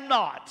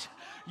cannot.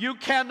 You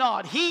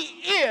cannot. He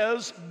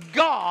is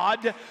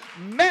God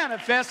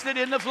manifested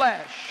in the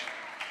flesh.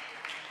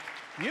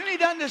 You need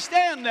to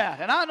understand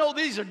that. And I know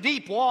these are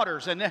deep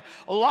waters, and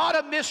a lot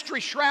of mystery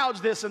shrouds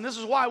this, and this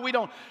is why we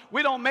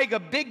don't make a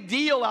big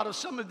deal out of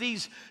some of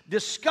these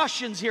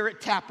discussions here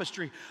at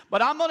Tapestry.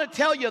 But I'm going to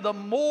tell you, the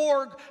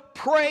more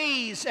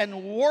praise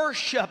and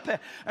worship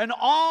and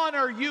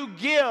honor you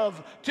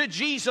give to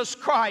Jesus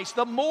Christ,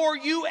 the more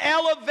you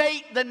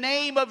elevate the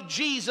name of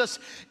Jesus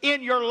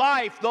in your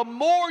life, the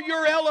more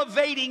you're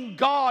elevating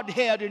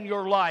Godhead in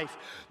your life,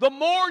 the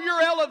more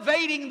you're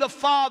elevating the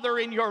Father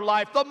in your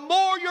life, the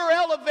more you're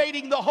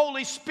elevating the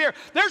Holy Spirit.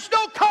 There's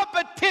no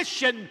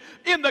competition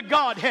in the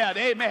Godhead.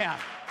 Amen.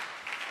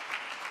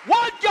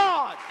 One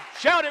God.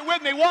 Shout it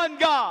with me. One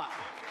God.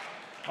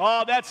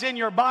 Oh, that's in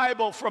your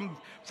Bible from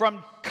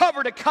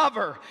cover to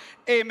cover.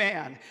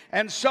 Amen.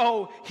 And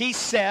so he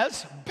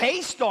says,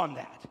 based on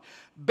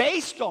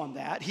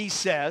that, he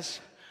says,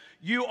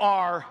 you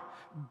are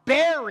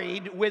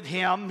buried with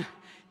him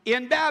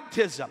in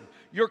baptism.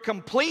 You're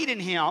complete in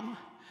him.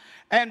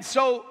 And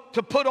so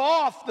to put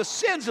off the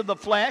sins of the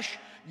flesh,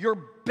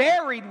 you're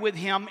buried with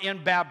him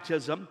in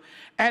baptism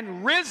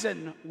and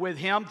risen with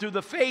him through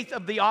the faith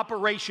of the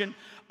operation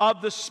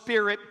of the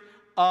Spirit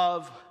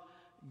of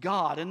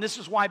God. And this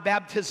is why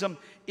baptism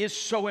is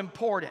so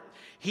important.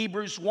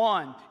 Hebrews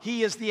 1,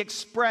 he is the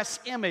express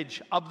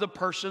image of the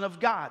person of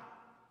God.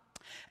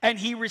 And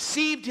he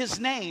received his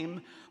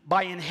name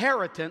by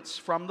inheritance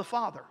from the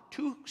Father.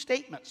 Two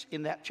statements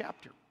in that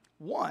chapter.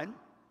 One,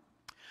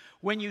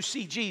 when you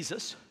see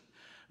Jesus,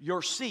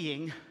 you're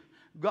seeing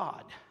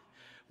God.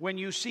 When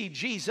you see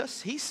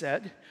Jesus, he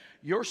said,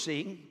 you're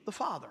seeing the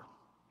Father.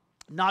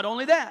 Not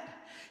only that,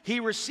 he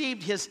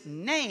received his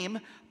name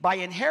by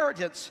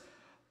inheritance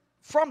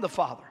from the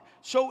Father.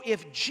 So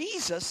if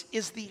Jesus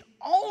is the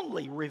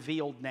only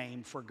revealed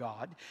name for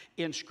God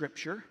in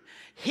Scripture,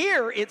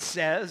 here it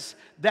says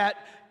that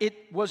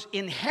it was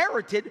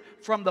inherited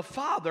from the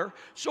Father,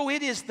 so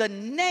it is the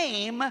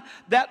name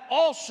that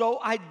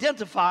also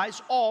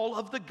identifies all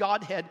of the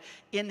Godhead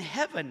in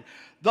heaven.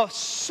 The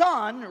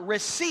Son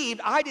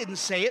received, I didn't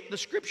say it, the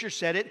Scripture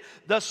said it,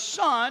 the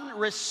Son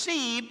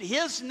received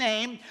his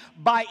name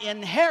by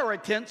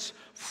inheritance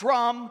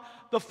from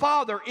the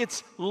Father.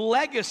 It's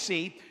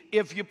legacy,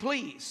 if you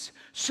please.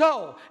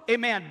 So,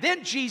 amen.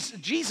 Then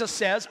Jesus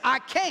says, I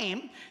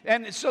came,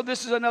 and so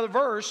this is another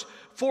verse,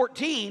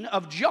 14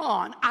 of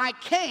John.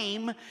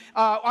 5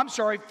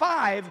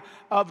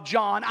 of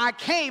John. I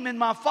came in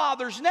my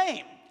Father's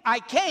name. I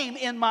came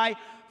in my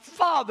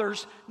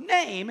Father's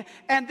name.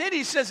 And then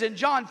he says in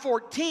John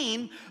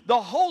 14,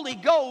 the Holy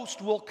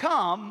Ghost will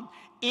come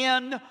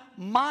in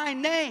my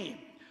name.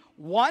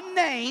 One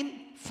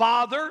name,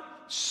 Father,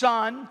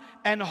 Son,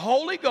 and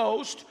Holy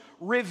Ghost,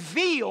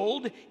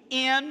 revealed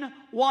in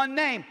one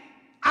name.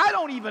 I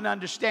don't even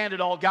understand it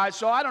all, guys,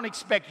 so I don't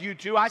expect you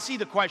to. I see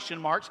the question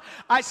marks.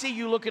 I see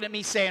you looking at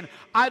me saying,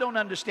 I don't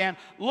understand.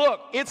 Look,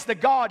 it's the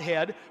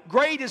Godhead.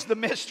 Great is the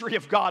mystery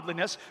of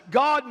godliness.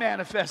 God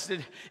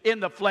manifested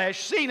in the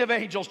flesh, seen of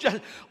angels, just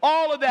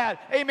all of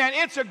that. Amen.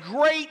 It's a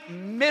great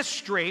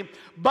mystery,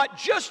 but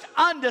just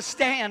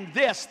understand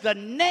this. The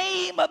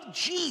name of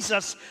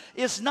Jesus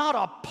is not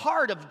a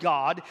part of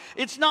God.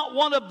 It's not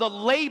one of the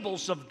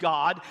labels of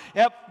God,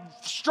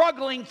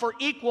 struggling for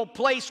equal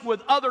place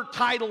with other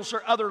titles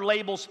or other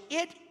labels.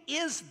 It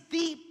is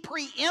the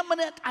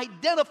preeminent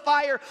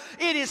identifier.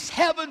 It is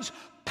heaven's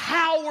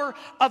power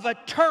of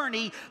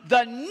attorney,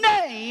 the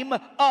name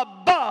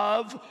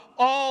above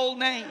all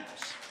names.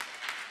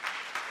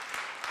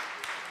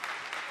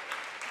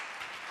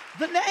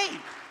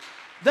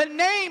 The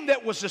name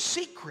that was a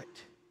secret.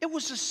 It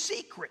was a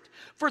secret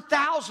for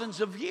thousands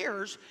of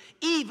years,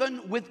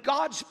 even with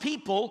God's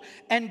people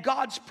and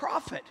God's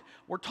prophet.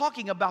 We're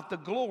talking about the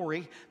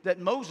glory that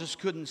Moses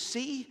couldn't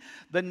see,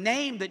 the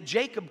name that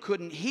Jacob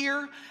couldn't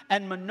hear,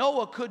 and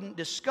Manoah couldn't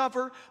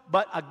discover.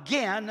 But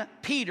again,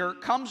 Peter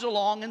comes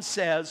along and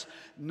says,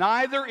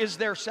 neither is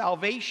there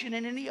salvation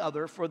in any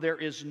other, for there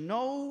is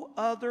no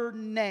other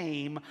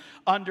name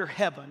under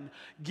heaven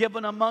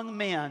given among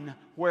men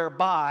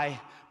whereby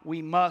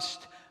we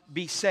must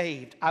be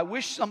saved. I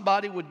wish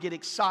somebody would get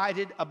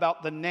excited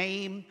about the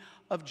name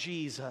of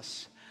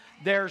Jesus.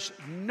 There's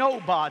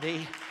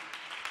nobody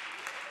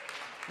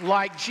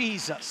like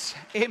Jesus.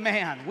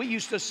 Amen. We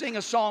used to sing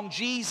a song,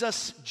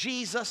 Jesus,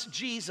 Jesus,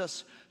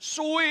 Jesus,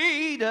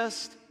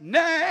 sweetest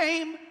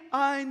name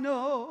I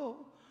know.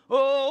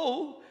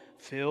 Oh,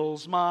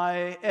 fills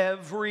my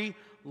every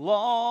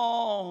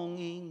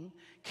longing,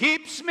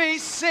 keeps me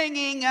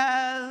singing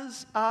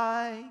as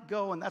I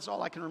go. And that's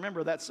all I can remember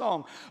of that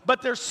song.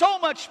 But there's so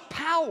much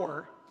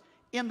power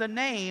in the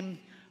name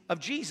of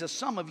Jesus.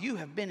 Some of you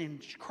have been in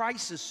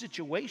crisis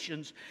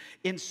situations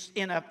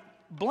in a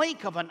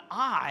blink of an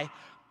eye.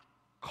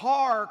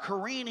 Car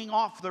careening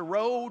off the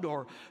road,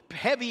 or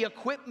heavy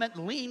equipment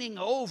leaning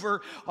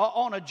over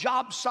on a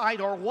job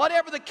site, or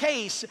whatever the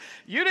case.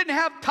 You didn't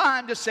have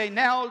time to say,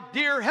 now,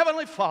 dear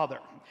Heavenly Father,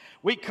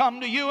 we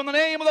come to you in the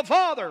name of the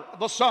Father,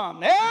 the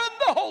Son, and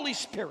the Holy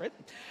Spirit.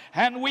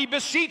 And we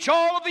beseech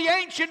all of the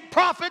ancient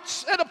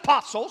prophets and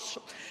apostles.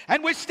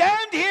 And we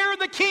stand here in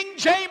the King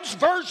James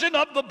Version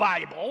of the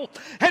Bible.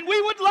 And we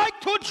would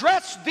like to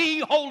address thee,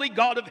 holy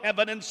God of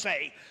heaven, and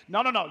say,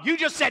 no, you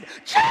just said,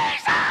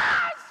 Jesus!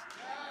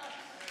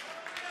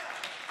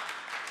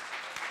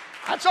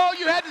 That's all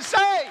you had to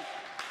say.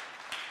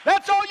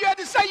 That's all you had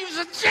to say. You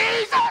said,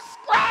 Jesus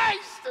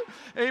Christ.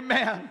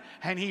 Amen.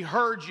 And he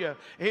heard you.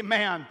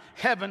 Amen.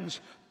 Heaven's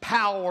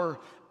power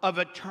of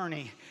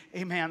attorney.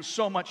 Amen.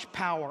 So much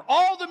power.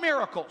 All the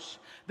miracles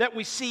that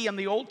we see in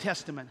the Old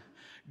Testament.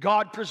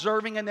 God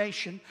preserving a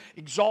nation,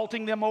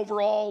 exalting them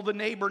over all the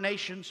neighbor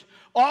nations.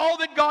 All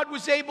that God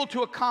was able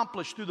to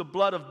accomplish through the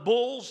blood of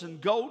bulls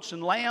and goats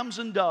and lambs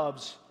and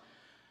doves.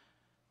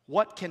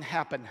 What can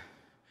happen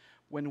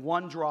when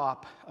one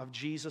drop of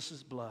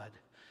Jesus' blood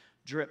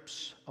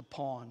drips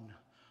upon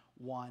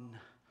one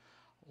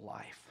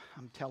life?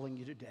 I'm telling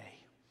you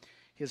today,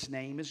 his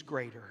name is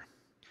greater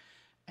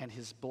and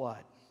his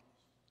blood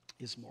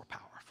is more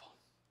powerful.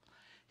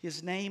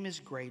 His name is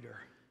greater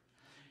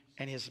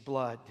and his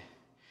blood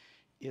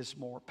is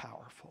more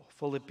powerful.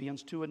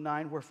 Philippians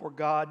 2:9, wherefore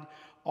God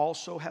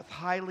also hath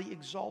highly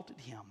exalted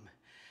him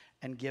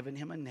and given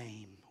him a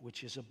name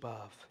which is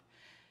above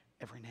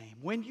every name.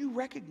 When you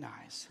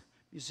recognize,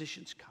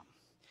 musicians, come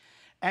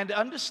and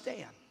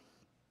understand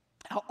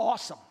how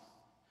awesome,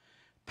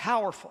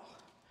 powerful,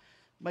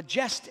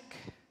 majestic,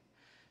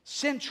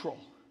 central,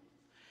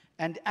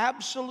 and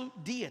absolute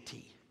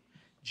deity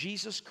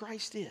Jesus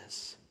Christ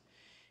is,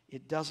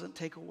 it doesn't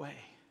take away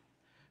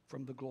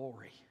from the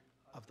glory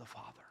of the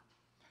Father.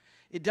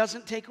 It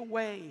doesn't take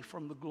away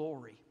from the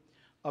glory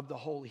of the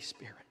Holy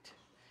Spirit.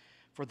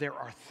 For there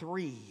are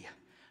three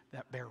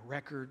that bear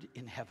record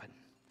in heaven: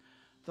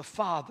 the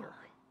Father,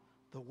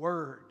 the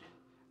Word,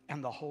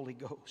 and the Holy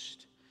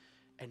Ghost.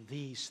 And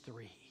these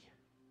three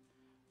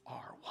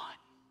are one.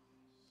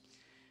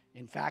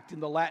 In fact, in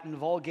the Latin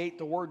Vulgate,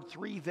 the word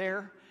three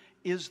there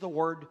is the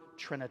word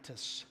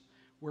Trinitas,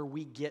 where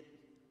we get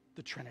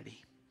the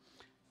Trinity.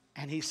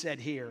 And he said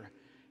here,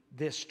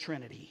 this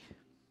Trinity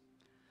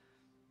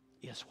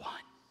is one.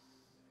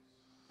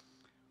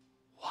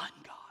 One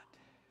God.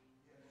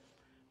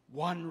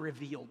 One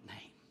revealed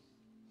name.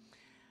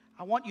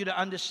 I want you to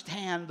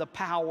understand the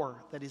power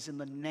that is in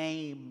the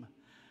name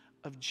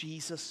of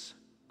Jesus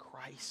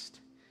Christ.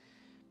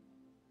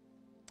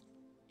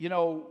 You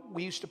know,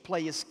 we used to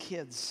play as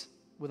kids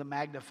with a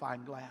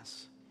magnifying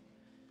glass,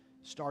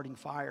 starting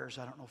fires.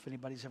 I don't know if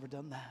anybody's ever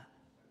done that.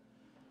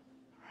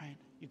 Right?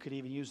 You could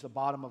even use the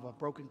bottom of a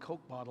broken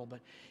Coke bottle,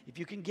 but if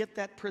you can get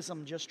that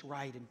prism just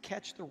right and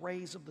catch the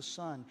rays of the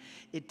sun,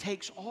 it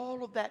takes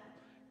all of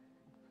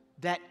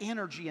that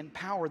energy and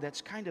power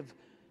that's kind of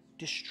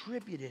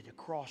distributed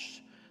across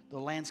the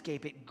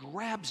landscape, it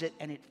grabs it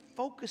and it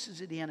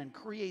focuses it in and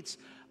creates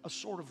a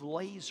sort of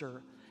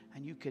laser,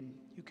 and you can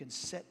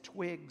set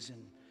twigs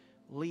and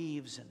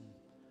leaves and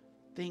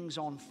things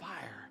on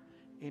fire,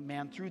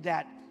 amen, through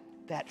that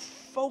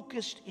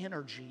focused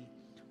energy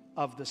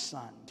of the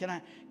sun.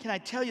 Can I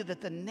tell you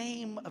that the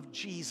name of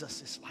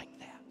Jesus is like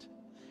that?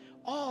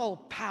 All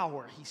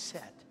power, he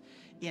said,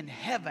 in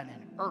heaven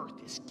and earth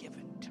is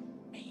given to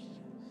me.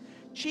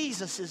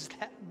 Jesus is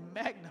that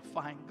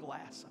magnifying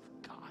glass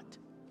of God.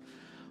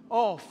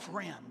 Oh,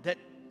 friend, that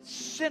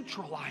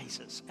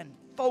centralizes and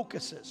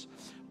focuses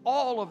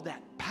all of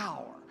that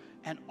power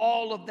and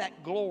all of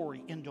that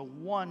glory into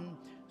one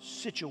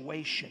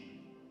situation,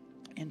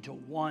 into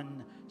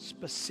one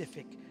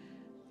specific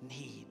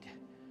need.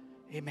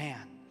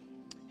 Amen.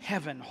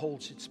 Heaven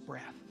holds its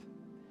breath.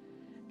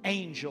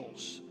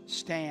 Angels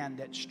stand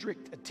at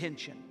strict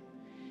attention.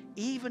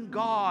 Even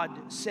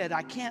God said,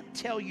 I can't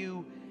tell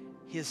you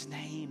his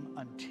name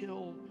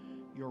until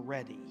you're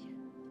ready.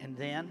 And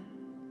then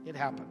it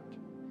happened.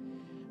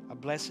 A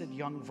blessed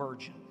young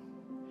virgin,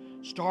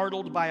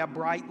 startled by a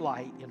bright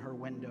light in her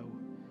window,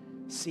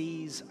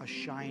 sees a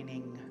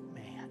shining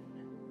man.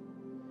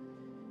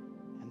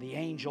 And the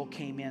angel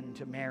came in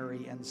to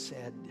Mary and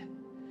said,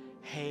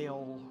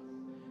 Hail,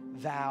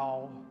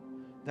 thou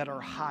that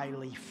art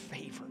highly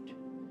favored.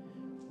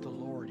 The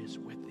Lord is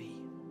with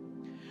thee.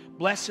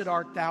 Blessed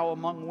art thou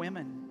among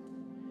women.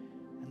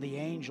 And the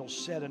angel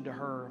said unto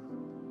her,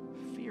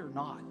 Fear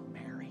not,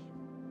 Mary,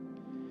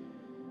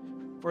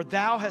 for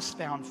thou hast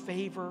found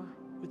favor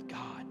with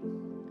God.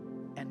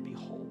 And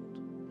behold,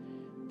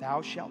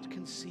 thou shalt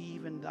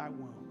conceive in thy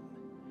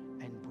womb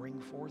and bring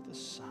forth a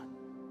son.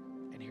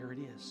 And here it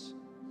is.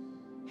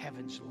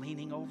 Heaven's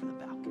leaning over the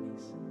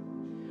balconies,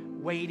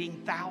 waiting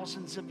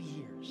thousands of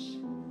years.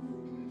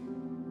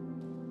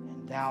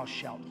 And thou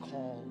shalt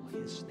call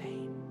his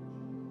name.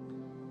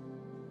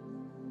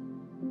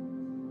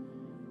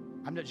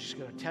 I'm not just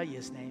going to tell you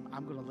his name.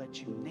 I'm going to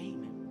let you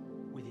name him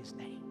with his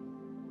name.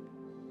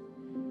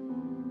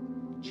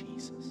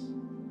 Jesus.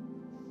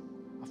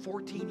 A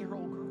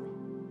 14-year-old girl.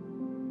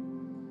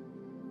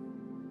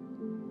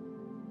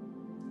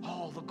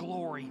 All the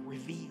glory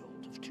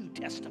revealed of 2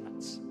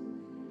 testaments.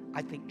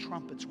 I think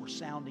trumpets were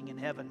sounding in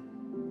heaven.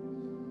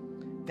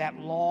 That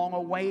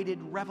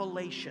long-awaited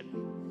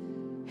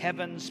revelation.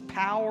 Heaven's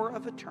power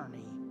of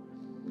attorney.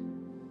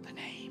 The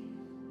name.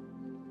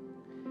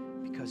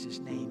 Because his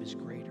name is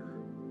greater.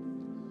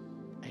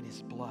 And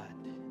his blood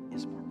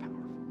is more powerful.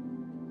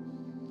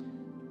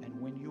 And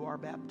when you are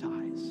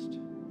baptized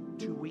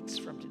 2 weeks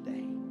from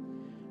today,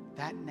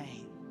 that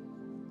name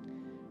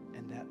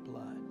and that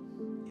blood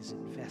is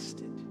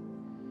invested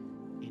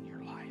in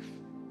your life.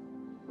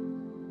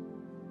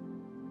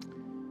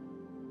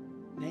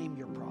 Name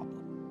your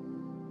problem.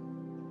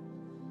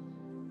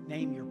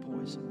 Name your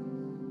poison.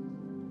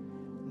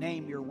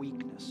 Name your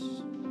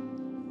weakness.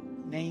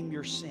 Name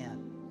your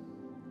sin.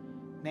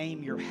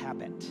 Name your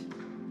habit.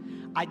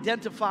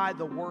 Identify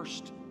the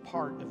worst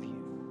part of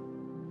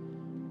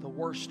you, the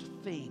worst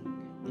thing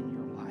in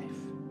your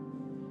life.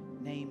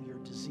 Name your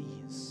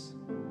disease.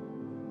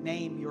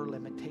 Name your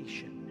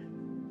limitation.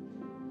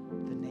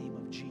 The name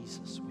of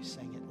Jesus, we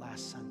sang it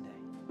last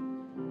Sunday,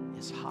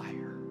 is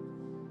higher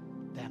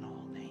than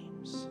all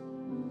names,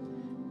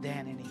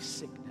 than any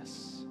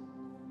sickness,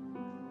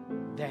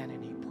 than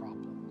any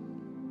problem.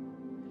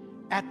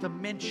 At the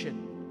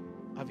mention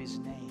of his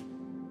name,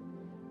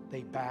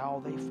 they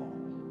bow, they fall.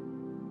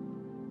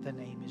 The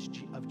name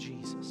of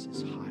Jesus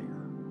is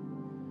higher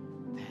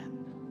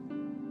than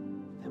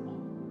them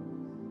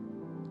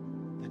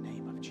all. The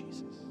name of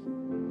Jesus.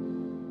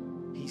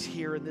 He's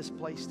here in this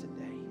place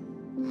today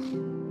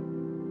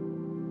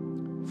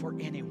for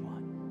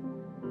anyone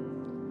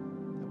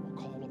that will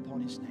call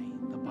upon his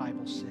name. The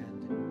Bible said,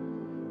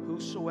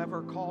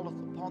 whosoever calleth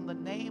upon the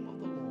name of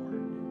the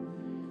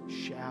Lord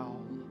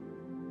shall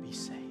be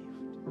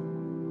saved.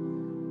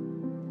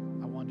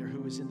 I wonder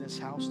who is in this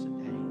house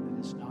today that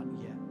is not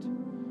yet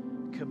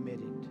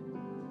committed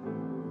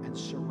and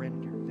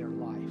surrendered their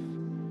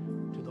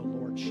life to the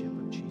lordship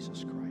of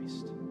Jesus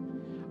Christ.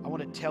 I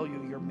want to tell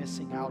you, you're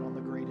missing out on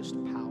the greatest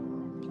power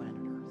on planet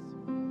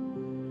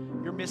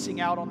Earth. You're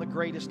missing out on the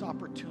greatest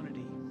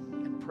opportunity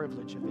and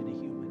privilege of any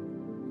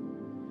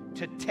human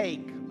to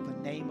take the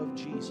name of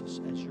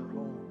Jesus as your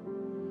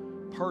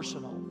own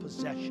personal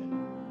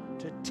possession,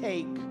 to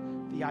take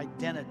the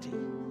identity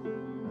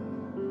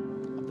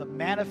of the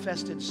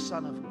manifested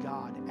Son of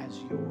God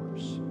as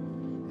yours,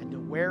 and to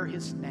wear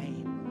his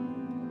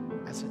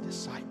name as a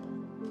disciple,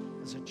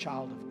 as a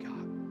child of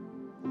God.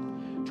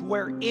 To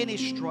where any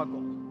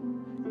struggle,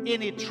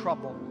 any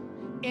trouble,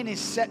 any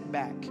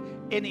setback,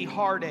 any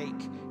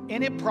heartache,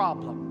 any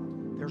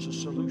problem, there's a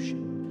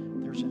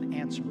solution, there's an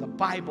answer. The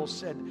Bible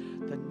said,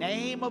 the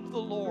name of the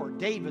Lord,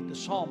 David the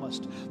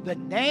psalmist, the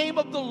name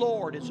of the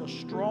Lord is a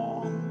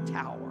strong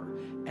tower,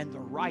 and the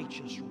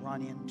righteous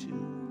run into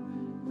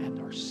and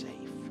are safe.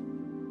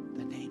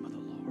 The name of the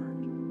Lord.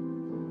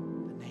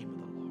 The name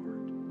of the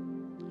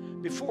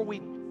Lord. Before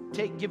we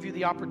give you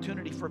the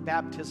opportunity for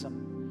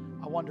baptism,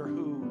 I wonder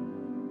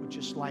who would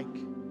just like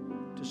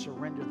to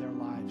surrender their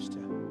lives to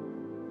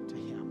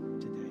Him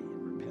today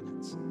in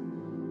repentance.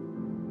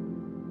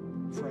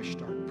 Fresh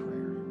start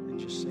prayer, and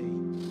just say,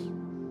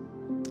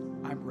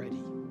 I'm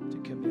ready to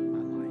commit my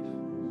life.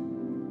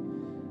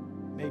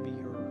 Maybe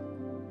your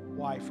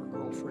wife or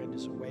girlfriend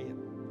is away at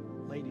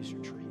ladies'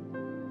 retreat.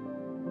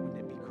 Wouldn't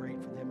it be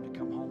great for them to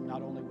come home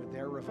not only with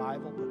their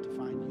revival, but to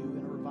find you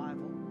in a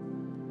revival?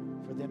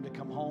 For them to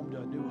come home to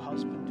a new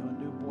husband, to a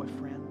new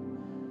boyfriend.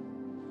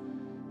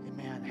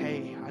 Amen.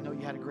 Hey, I know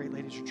you had a great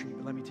ladies' retreat,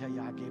 but let me tell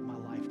you, I gave my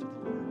life to the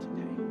Lord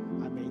today.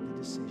 I made the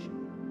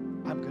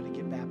decision. I'm going to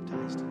get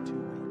baptized in 2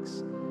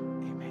 weeks.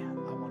 Amen.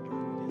 I wonder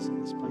who it is in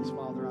this place.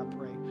 Father, I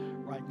pray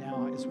right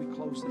now as we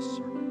close this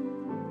sermon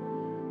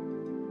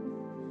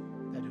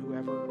that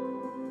whoever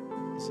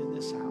is in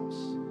this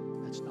house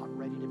that's not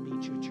ready to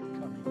meet you at your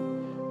coming,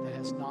 that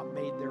has not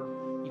made their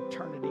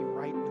eternity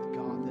right with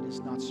God, that has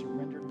not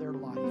surrendered their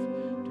life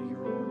to your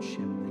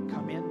Lordship, they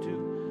come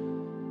into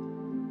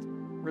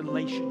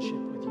relationship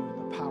with you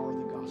in the power of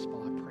the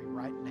gospel. I pray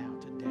right now,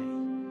 today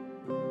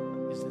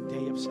is the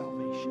day of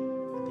salvation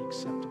and the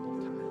acceptable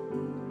time.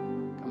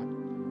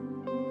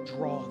 God,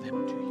 draw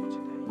them to you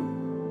today.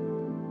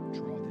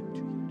 Draw them to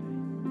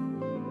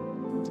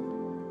you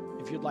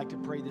today. If you'd like to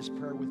pray this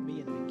prayer with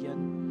me and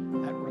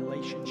begin that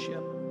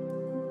relationship,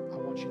 I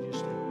want you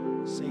just to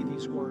say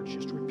these words.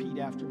 Just repeat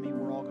after me.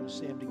 We're all going to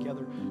say them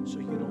together so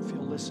you don't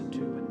feel listened to,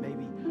 but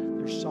maybe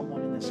there's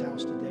someone in this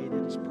house today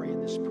that is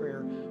praying this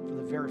prayer for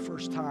the very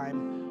first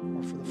time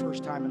or for the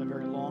first time in a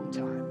very long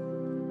time.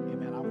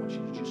 Amen. I want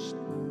you to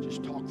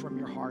just talk from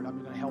your heart. I'm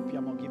going to help you.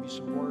 I'm going to give you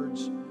some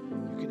words.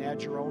 You can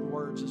add your own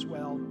words as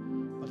well.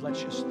 But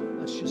let's just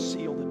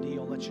seal the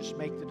deal. Let's just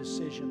make the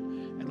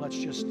decision, and let's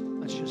just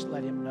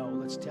let Him know.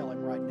 Let's tell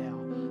Him right now.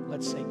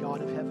 Let's say,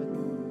 God of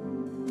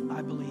heaven,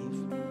 I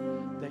believe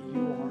that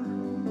you are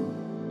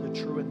the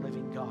true and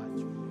living God.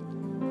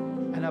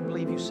 And I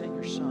believe you sent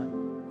your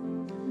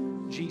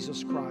Son,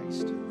 Jesus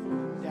Christ,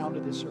 down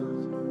to this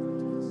earth,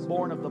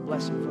 born of the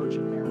Blessed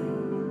Virgin Mary,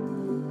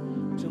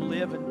 to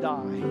live and die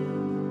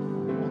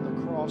on the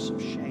cross of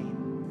shame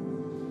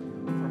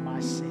for my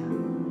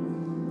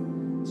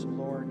sin. So,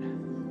 Lord,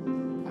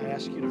 I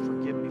ask you to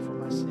forgive me for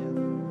my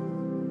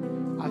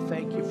sin. I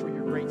thank you for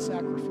your great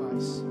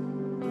sacrifice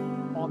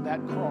on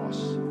that cross,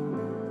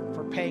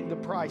 for paying the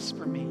price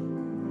for me,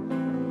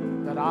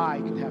 that I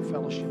could have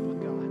fellowship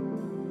with God.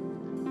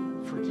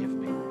 Forgive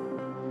me.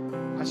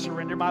 I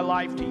surrender my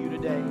life to you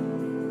today.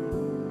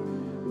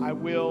 I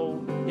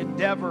will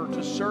endeavor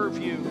to serve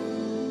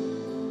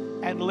you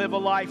and live a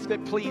life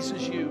that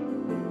pleases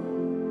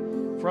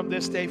you from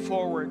this day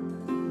forward.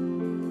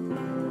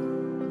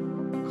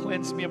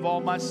 Cleanse me of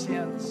all my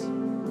sins.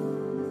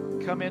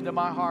 Come into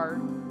my heart,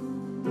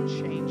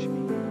 change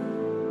me,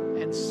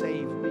 and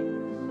save me.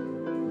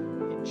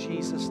 In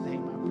Jesus'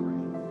 name I pray.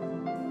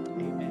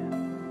 Amen.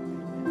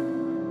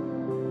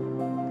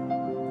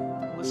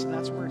 Amen. Listen,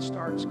 that's where it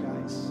starts,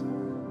 guys.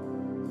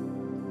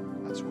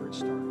 That's where it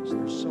starts.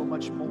 There's so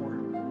much more.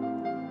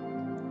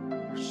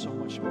 There's so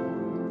much more.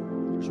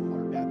 There's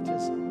water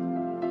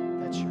baptism.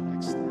 That's your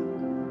next step.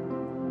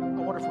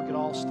 I wonder if we could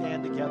all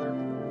stand together.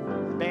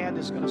 The band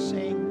is going to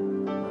sing.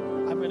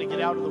 I'm going to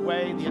get out of the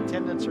way. The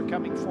attendants are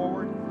coming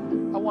forward.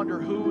 I wonder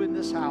who in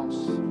this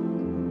house,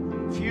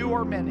 few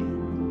or many,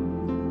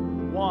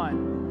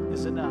 one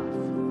is enough,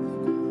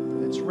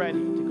 that's ready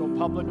to go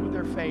public with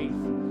their faith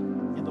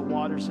in the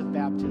waters of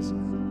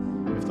baptism.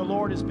 If the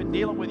Lord has been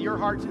dealing with your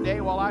heart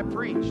today while I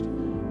preached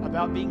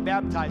about being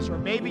baptized, or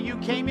maybe you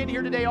came in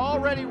here today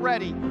already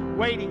ready,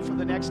 waiting for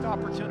the next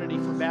opportunity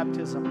for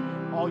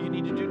baptism, all you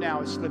need to do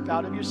now is slip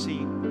out of your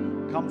seat,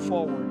 come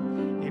forward,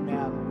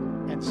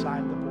 amen, and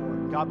sign the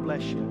board. God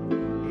bless you,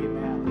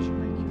 amen, as you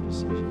make your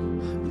decision.